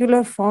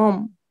particular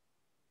form,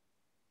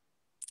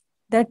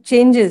 that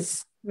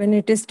changes when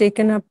it is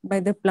taken up by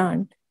the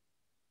plant.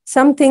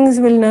 Some things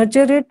will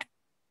nurture it,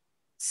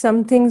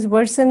 some things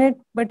worsen it,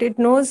 but it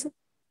knows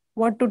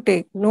what to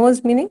take.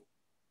 Knows meaning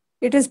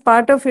it is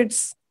part of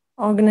its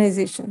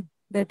organization,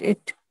 that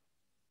it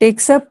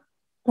takes up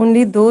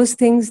only those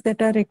things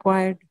that are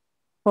required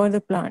for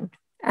the plant.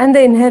 And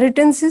the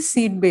inheritance is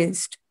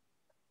seed-based.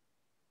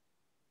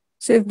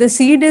 So if the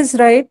seed is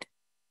right,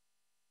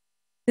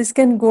 this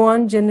can go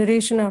on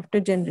generation after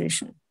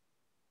generation.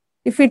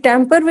 If we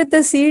tamper with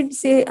the seed,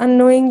 say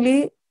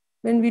unknowingly,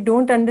 when we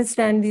don't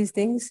understand these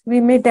things,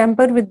 we may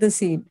tamper with the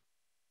seed.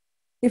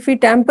 If we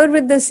tamper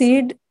with the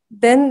seed,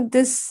 then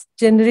this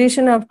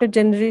generation after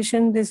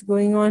generation, this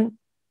going on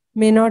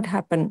may not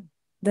happen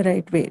the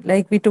right way.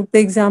 Like we took the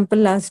example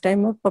last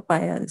time of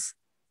papayas.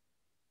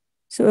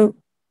 So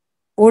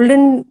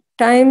olden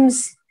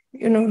times,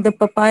 the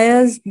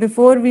papayas,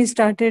 before we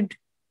started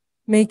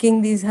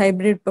making these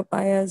hybrid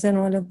papayas and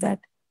all of that.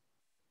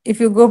 If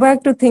you go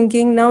back to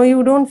thinking, now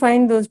you don't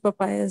find those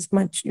papayas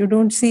much. You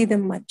don't see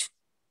them much.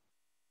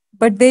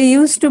 But they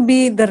used to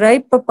be, the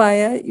ripe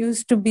papaya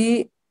used to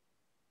be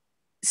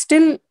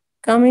still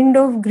kind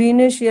of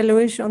greenish,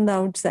 yellowish on the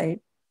outside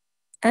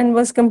and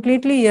was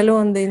completely yellow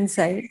on the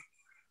inside.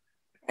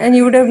 And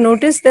you would have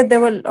noticed that there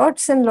were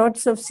lots and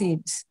lots of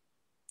seeds.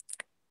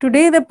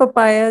 Today, the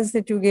papayas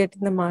that you get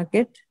in the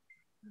market,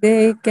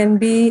 they can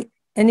be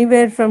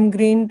anywhere from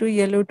green to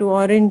yellow to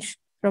orange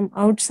from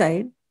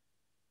outside.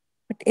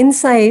 But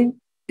inside,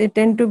 they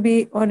tend to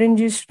be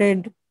orangish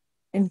red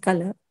in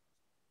color.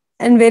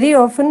 And very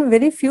often,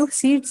 very few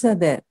seeds are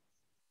there.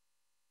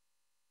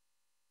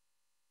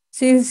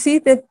 So you see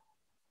that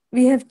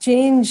we have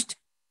changed,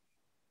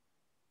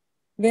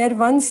 where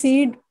one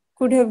seed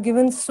could have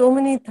given so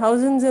many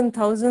thousands and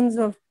thousands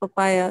of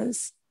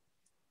papayas,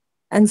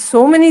 and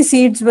so many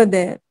seeds were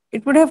there.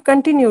 It would have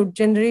continued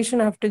generation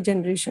after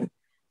generation.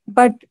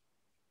 But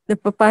the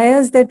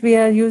papayas that we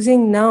are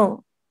using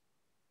now,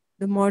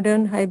 the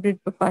modern hybrid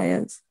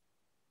papayas,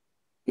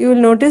 you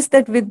will notice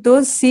that with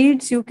those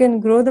seeds, you can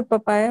grow the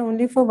papaya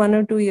only for 1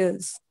 or 2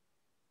 years.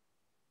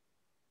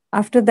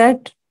 After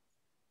that,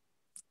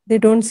 they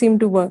don't seem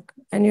to work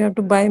and you have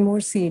to buy more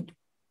seed.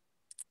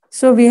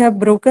 So we have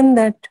broken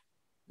that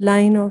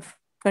line of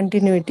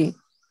continuity,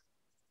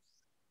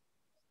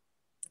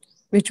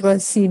 which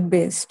was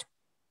seed-based,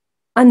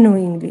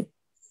 unknowingly.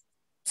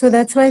 So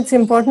that's why it's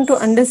important to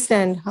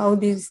understand how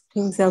these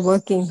things are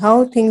working,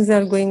 how things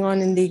are going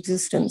on in the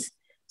existence,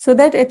 so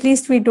that at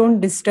least we don't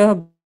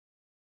disturb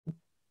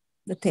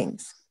the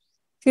things.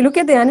 If you look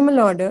at the animal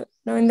order,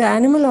 now in the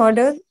animal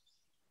order,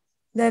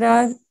 there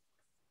are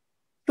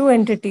two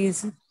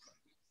entities.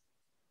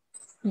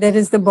 There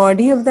is the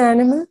body of the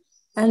animal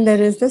and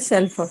there is the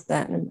self of the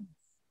animal.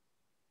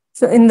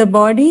 So in the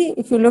body,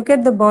 if you look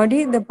at the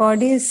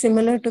body is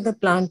similar to the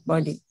plant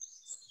body.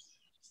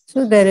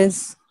 So there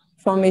is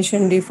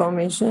formation,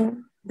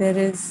 deformation, there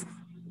is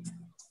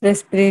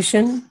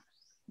respiration,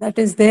 that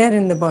is there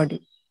in the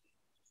body.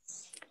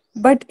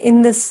 But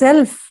in the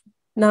self,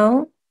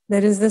 now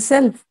there is the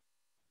self.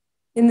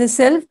 In the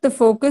self, the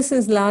focus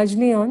is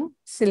largely on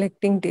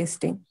selecting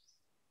tasting.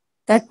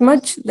 That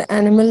much the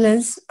animal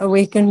is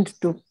awakened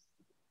to.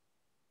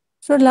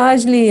 So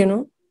largely,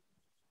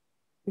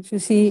 if you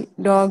see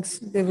dogs,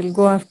 they will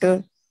go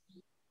after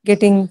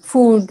getting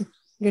food,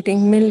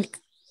 getting milk,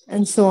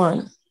 and so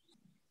on.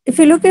 If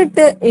you look at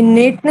the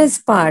innateness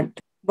part,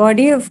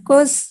 body, of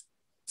course,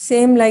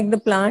 same like the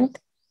plant.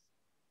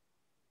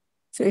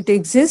 So it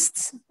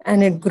exists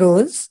and it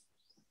grows.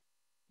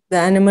 The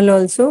animal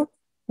also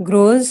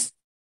grows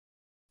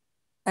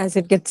as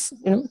it gets,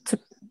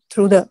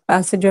 through the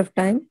passage of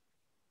time.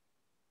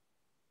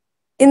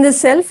 In the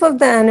self of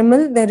the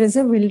animal, there is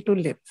a will to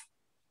live.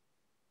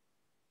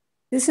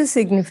 This is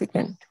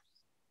significant.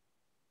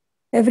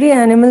 Every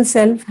animal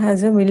self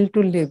has a will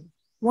to live,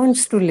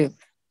 wants to live.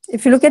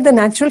 If you look at the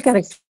natural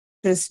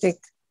characteristic,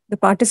 the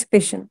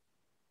participation,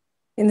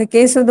 in the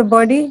case of the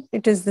body,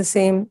 it is the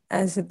same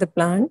as with the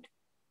plant.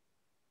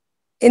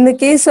 In the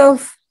case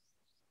of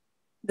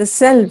the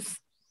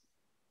self,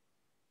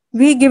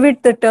 we give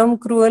it the term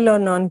cruel or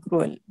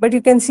non-cruel, but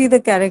you can see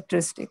the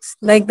characteristics,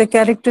 like the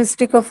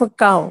characteristic of a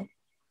cow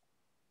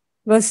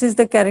versus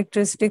the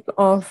characteristic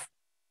of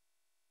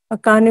a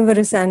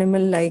carnivorous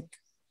animal like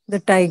the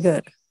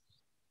tiger.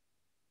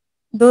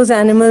 Those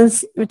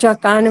animals which are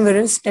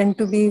carnivorous tend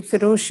to be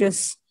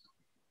ferocious,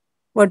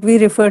 what we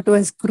refer to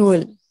as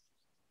cruel.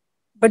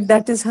 But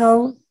that is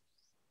how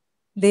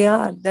they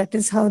are, that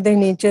is how their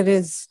nature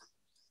is.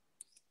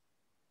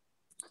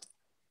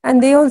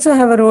 And they also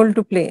have a role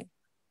to play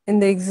in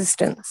the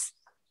existence.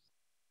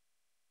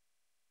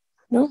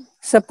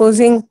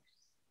 Supposing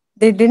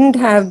they didn't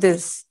have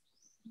this,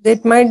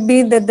 it might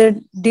be that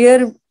the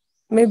deer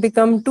may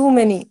become too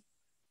many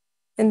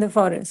in the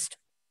forest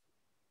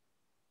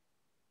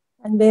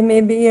and there may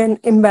be an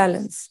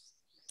imbalance.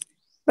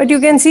 But you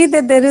can see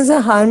that there is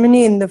a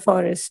harmony in the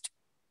forest.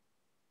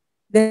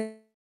 There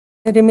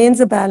remains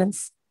a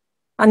balance,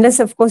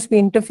 unless, of course, we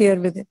interfere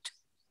with it,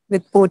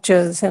 with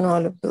poachers and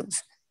all of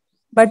those.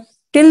 But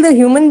till the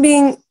human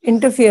being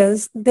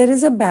interferes, there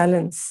is a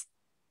balance.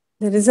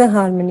 There is a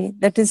harmony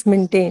that is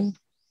maintained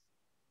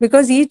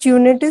because each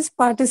unit is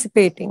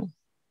participating.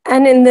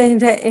 And in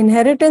the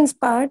inheritance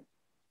part,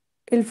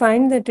 you'll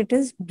find that it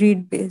is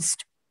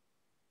breed-based.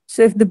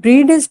 So if the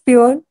breed is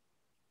pure,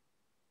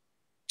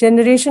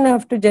 generation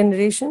after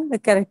generation, the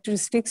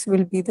characteristics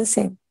will be the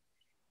same.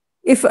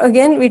 If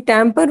again we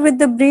tamper with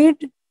the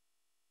breed,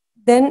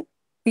 then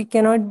we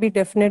cannot be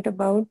definite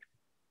about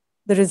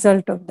the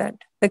result of that.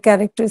 The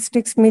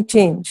characteristics may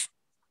change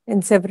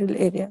in several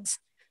areas.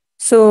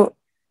 So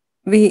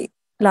we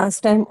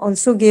last time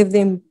also gave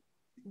them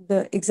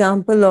the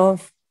example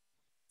of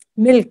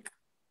milk,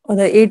 or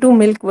the A2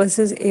 milk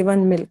versus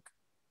A1 milk.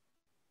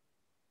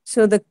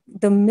 So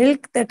the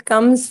milk that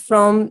comes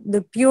from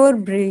the pure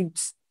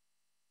breeds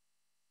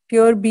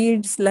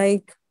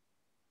like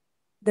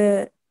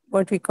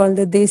what we call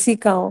the desi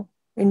cow,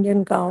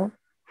 Indian cow,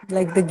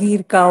 like the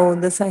Gir cow,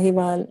 the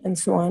Sahiwal, and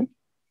so on,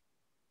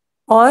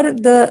 or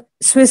the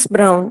Swiss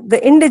brown,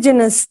 the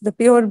indigenous, the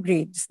pure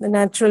breeds, the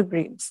natural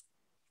breeds.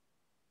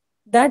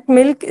 That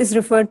milk is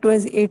referred to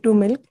as A2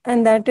 milk,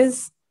 and that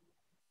is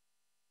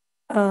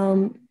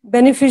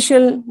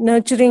beneficial,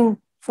 nurturing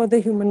for the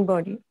human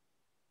body.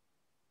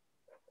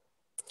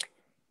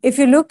 If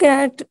you look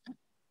at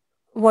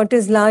what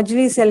is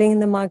largely selling in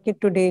the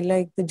market today,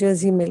 like the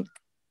Jersey milk,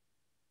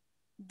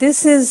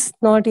 this is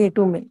not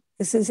A2 milk.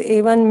 This is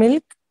A1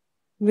 milk,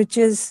 which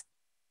is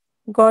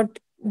got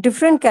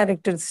different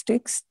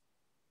characteristics.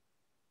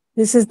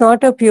 This is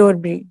not a pure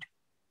breed.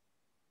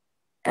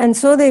 And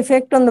so the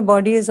effect on the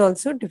body is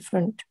also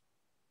different.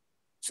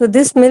 So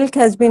this milk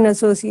has been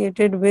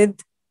associated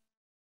with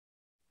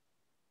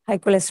high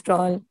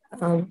cholesterol,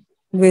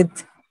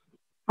 with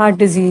heart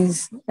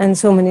disease, and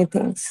so many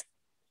things.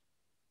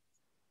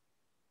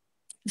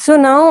 So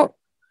now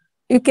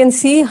you can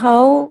see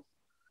how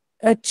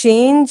a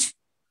change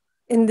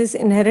in this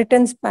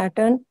inheritance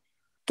pattern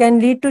can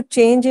lead to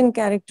change in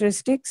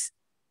characteristics,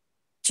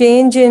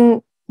 change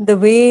in the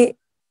way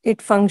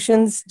it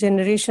functions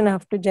generation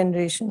after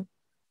generation.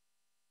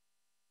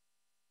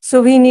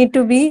 So we need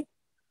to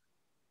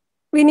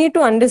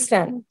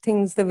understand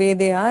things the way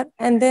they are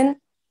and then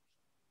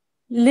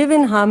live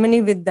in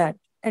harmony with that,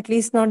 at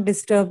least not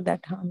disturb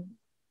that harmony.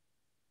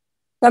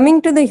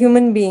 Coming to the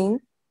human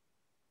being,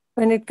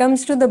 when it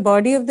comes to the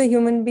body of the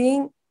human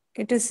being,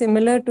 it is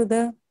similar to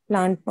the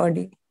plant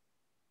body.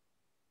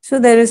 So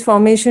there is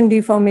formation,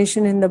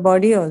 deformation in the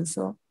body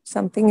also.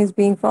 Something is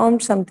being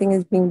formed, something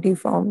is being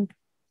deformed.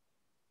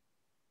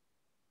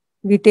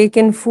 We take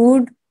in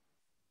food,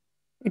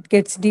 it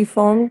gets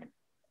deformed.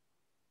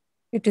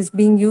 It is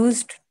being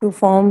used to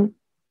form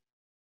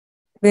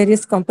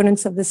various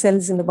components of the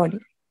cells in the body.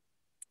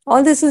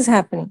 All this is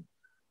happening.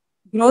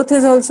 Growth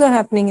is also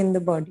happening in the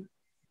body.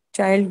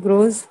 Child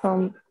grows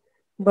from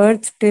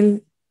birth till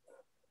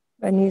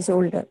when he is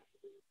older.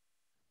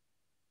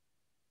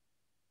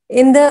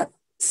 In the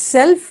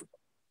self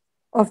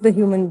of the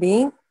human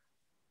being,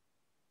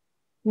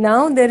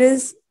 now there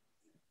is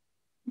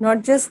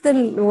not just the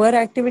lower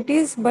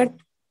activities, but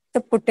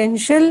the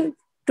potential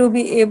to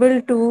be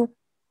able to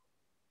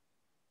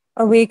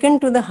awaken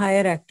to the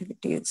higher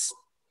activities,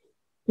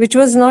 which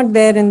was not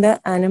there in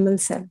the animal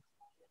self.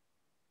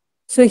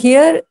 So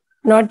here,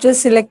 not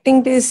just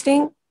selecting,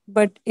 tasting,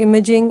 but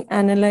imaging,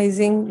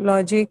 analyzing,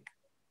 logic,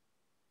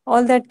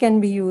 all that can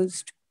be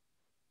used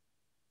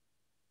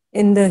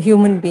in the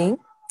human being.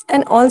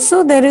 And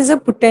also there is a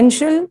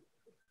potential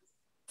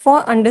for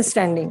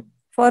understanding,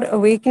 for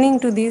awakening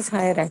to these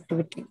higher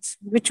activities,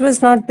 which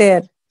was not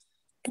there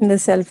in the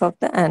self of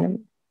the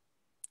animal.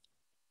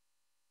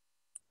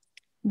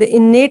 The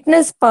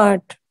innateness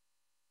part,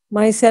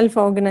 my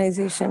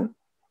self-organization.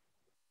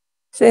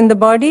 So in the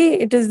body,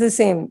 it is the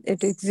same.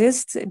 It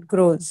exists, it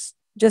grows,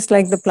 just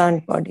like the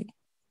plant body.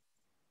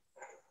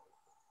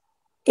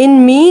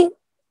 In me,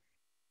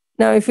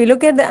 now if you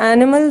look at the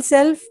animal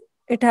self,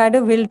 it had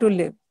a will to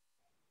live.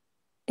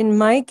 In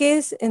my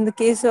case, in the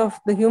case of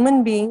the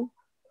human being,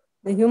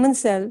 the human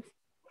self,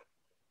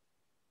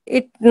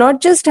 it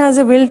not just has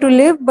a will to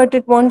live, but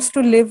it wants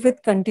to live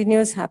with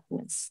continuous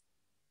happiness.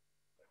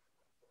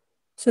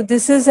 So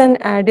this is an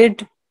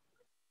added,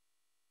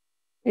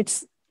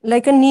 it's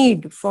like a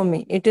need for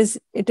me. It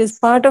is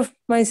part of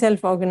my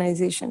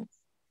self-organization,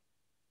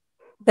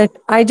 that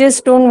I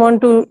just don't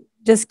want to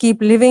just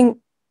keep living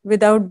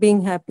without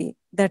being happy.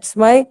 That's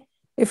why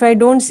if I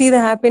don't see the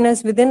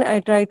happiness within,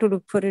 I try to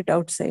look for it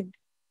outside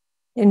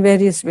in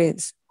various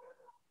ways.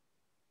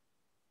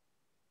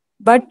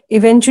 But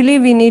eventually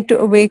we need to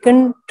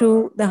awaken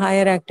to the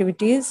higher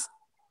activities.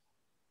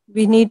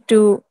 We need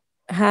to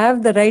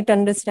have the right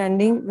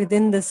understanding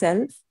within the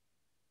self,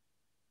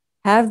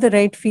 have the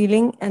right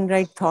feeling and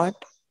right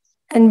thought,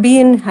 and be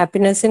in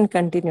happiness and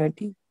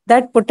continuity.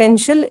 That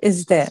potential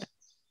is there.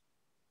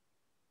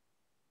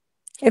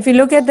 If you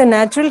look at the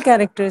natural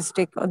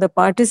characteristic or the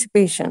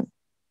participation,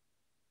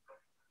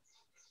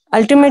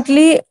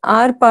 ultimately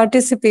our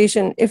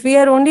participation, if we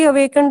are only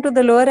awakened to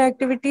the lower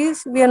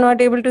activities, we are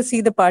not able to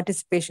see the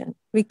participation.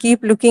 We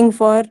keep looking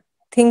for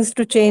things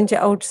to change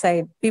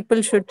outside.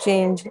 People should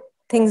change,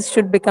 things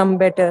should become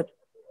better,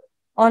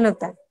 all of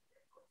that.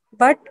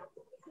 But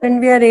when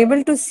we are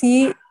able to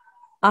see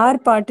our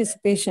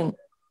participation,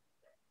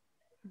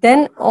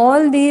 then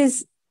all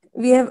these,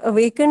 we have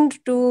awakened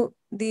to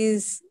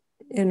these,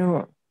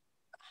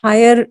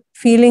 higher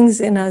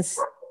feelings in us,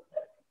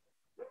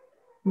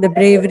 the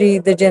bravery,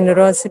 the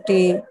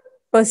generosity,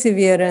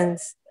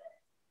 perseverance.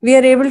 We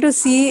are able to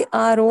see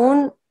our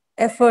own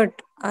effort,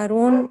 our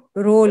own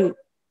role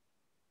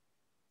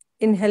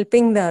in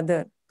helping the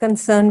other,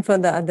 concern for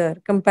the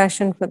other,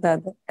 compassion for the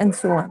other, and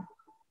so on.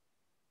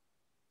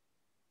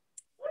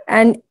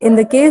 And in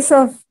the case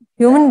of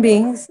human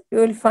beings, you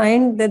will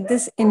find that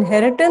this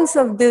inheritance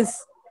of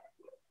this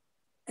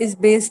is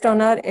based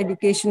on our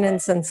education and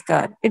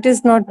sanskar. It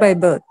is not by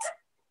birth.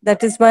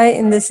 That is why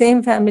in the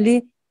same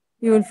family,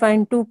 you will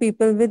find two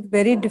people with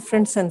very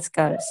different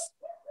sanskars.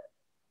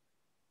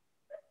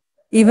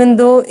 even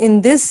though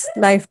in this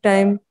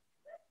lifetime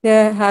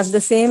they have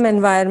the same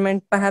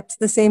environment, perhaps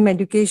the same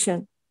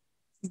education,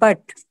 but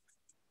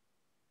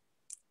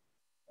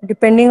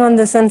depending on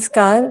the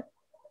sanskar,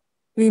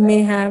 we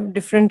may have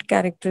different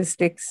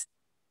characteristics.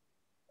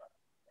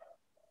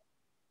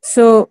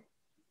 So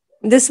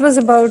this was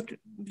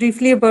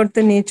briefly about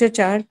the nature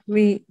chart.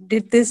 We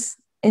did this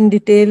in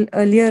detail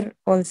earlier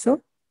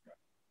also.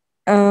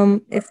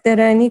 If there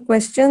are any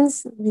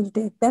questions, we'll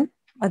take them.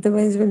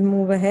 Otherwise, we'll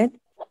move ahead.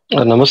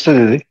 Namaste,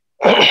 Didi.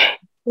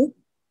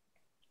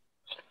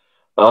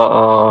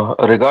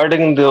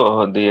 Regarding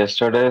the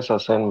yesterday's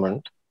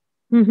assignment,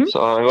 so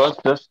I was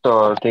just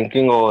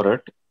thinking over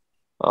it.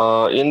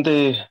 In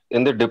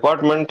the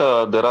department,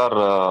 there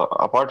are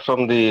apart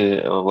from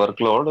the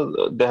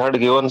workload, they had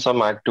given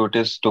some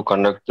activities to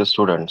conduct the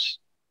students.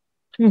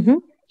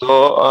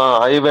 So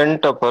I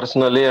went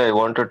personally. I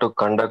wanted to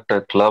conduct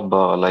a club,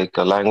 like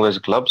a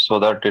language club, so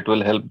that it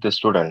will help the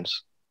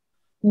students.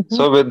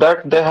 So with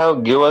that, they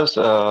have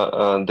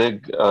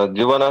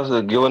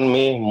given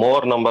me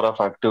more number of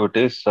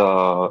activities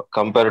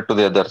compared to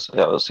the others.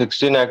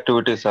 16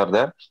 activities are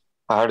there.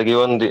 I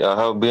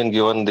have been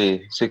given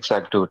the 6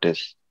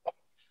 activities.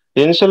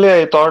 Initially,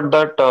 I thought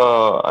that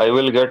I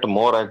will get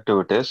more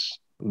activities.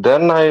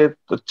 Then I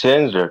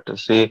changed it.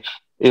 See,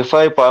 if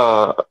I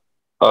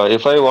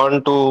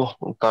want to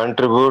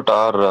contribute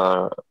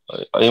or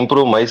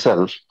improve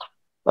myself,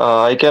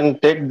 I can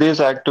take these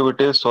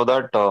activities so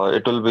that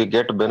it will be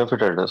get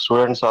benefited.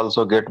 Students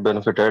also get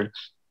benefited.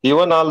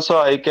 Even also,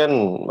 I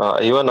can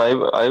I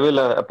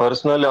will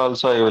personally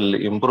also I will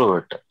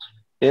improve it.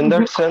 In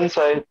that sense,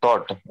 I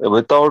thought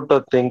without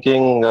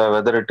thinking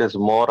whether it is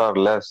more or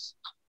less.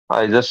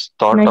 I just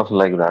thought of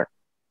like that.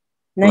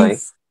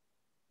 Nice.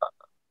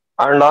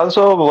 And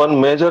also one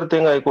major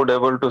thing I could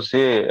able to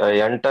say,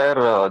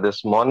 entire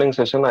this morning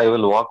session, I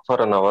will walk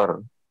for an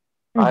hour.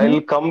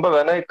 I'll come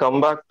when I come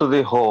back to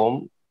the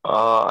home.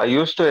 I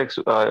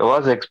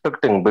was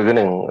expecting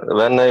beginning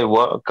when I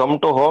come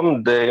to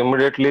home, they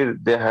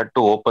had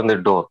to open the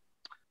door.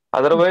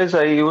 Otherwise,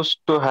 I used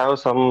to have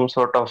some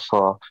sort of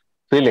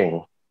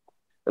feeling.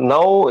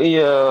 Now,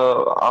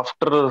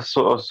 after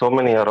so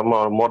many or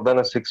more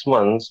than 6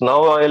 months,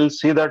 now I'll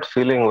see that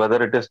feeling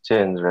whether it is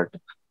changed. Right?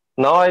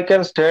 Now I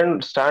can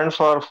stand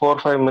for 4 or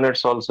 5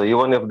 minutes also,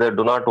 even if they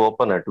do not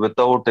open it,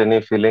 without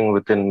any feeling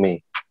within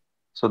me.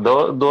 So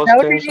those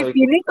Without things any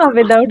feeling or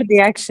without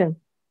reaction?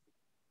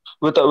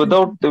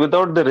 without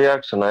the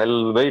reaction,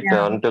 I'll wait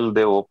until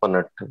they open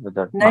it.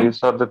 Nice.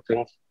 These are the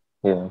things.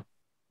 Yeah.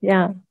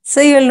 Yeah.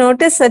 So you'll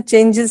notice such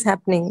changes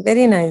happening.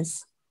 Very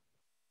nice.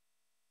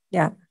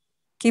 Yeah.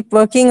 Keep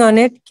working on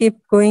it.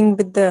 Keep going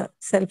with the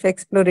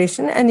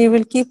self-exploration, and you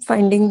will keep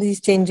finding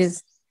these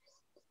changes.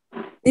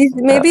 These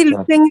may be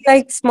looking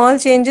like small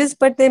changes,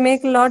 but they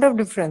make a lot of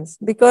difference,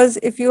 because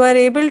if you are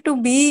able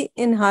to be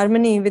in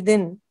harmony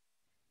within,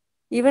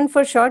 even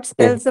for short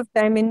spells of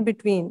time in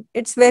between,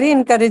 it's very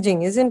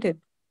encouraging, isn't it?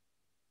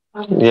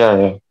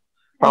 Yeah.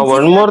 And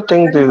One see, more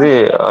thing,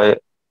 Didi.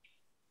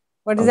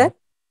 what is that?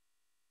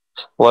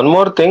 One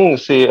more thing,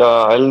 see,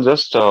 I'll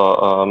just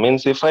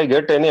means if I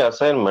get any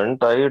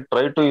assignment, I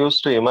try to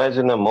use to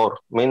imagine a more.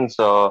 Means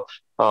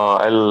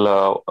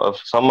I'll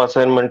if some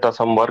assignment or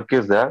some work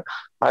is there,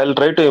 I'll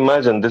try to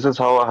imagine this is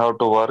how I have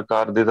to work,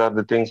 or these are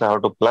the things I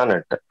have to plan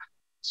it.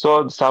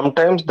 So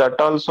sometimes that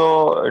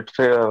also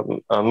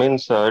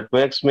means it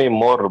makes me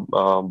more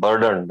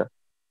burdened.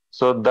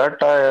 So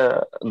that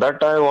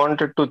I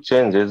wanted to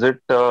change. Is it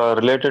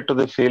related to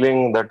the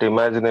feeling that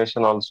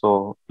imagination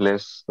also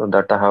plays?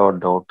 That I have a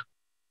doubt.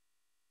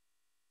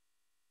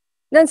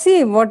 Now,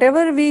 see,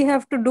 whatever we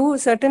have to do,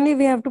 certainly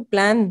we have to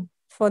plan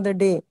for the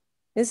day,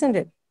 isn't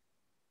it?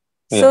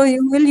 So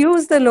you will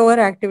use the lower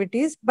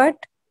activities, but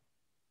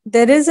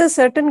there is a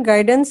certain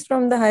guidance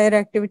from the higher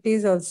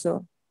activities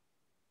also.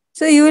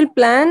 So you will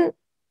plan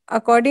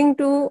according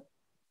to,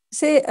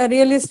 say, a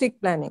realistic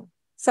planning.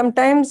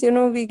 Sometimes,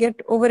 we get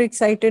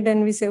overexcited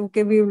and we say,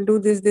 okay, we will do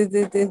this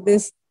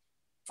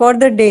for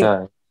the day.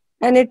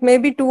 And it may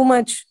be too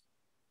much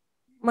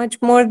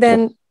more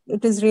than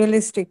it is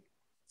realistic.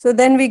 So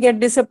then we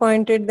get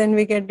disappointed, then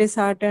we get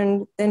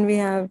disheartened, then we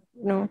have,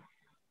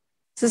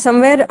 so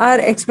somewhere our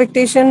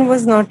expectation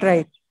was not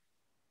right.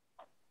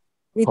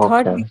 We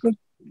thought we could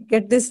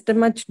get this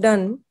much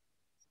done.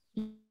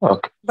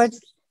 But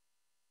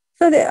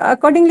so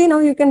accordingly, now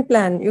you can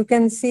plan. You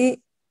can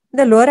see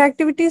the lower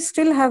activities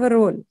still have a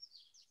role.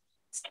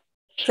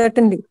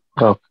 Certainly.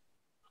 The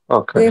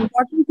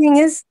important thing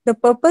is the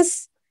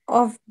purpose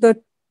of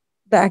the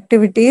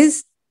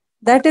activities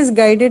that is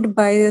guided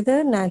by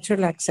the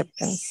natural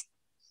acceptance.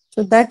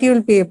 So that you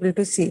will be able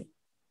to see.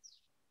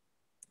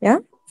 Yeah?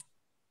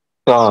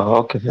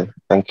 Okay.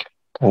 Thank you.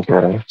 Thank you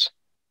very much.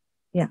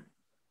 Yeah.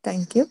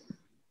 Thank you.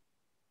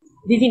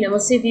 Didi,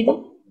 namaste, Didi.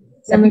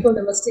 Sabiko,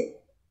 namaste.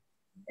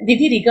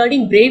 Didi,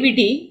 regarding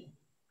brevity,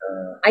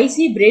 I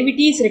see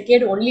brevity is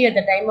required only at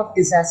the time of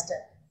disaster.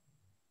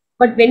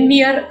 But when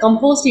we are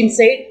composed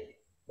inside,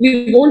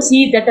 we won't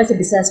see that as a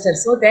disaster.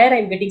 So there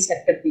I'm getting stuck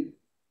at the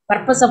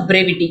purpose of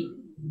brevity.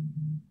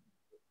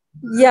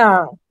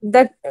 Yeah,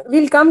 that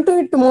we'll come to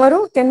it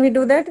tomorrow. Can we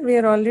do that? We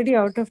are already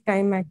out of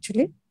time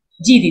actually.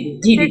 जी दीदी,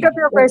 जी Take दीदी, up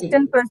your okay.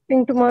 question first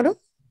thing tomorrow.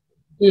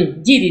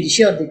 जी दीदी,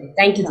 sure दीदी,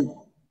 thank you दीदी.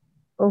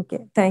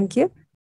 Okay, thank you.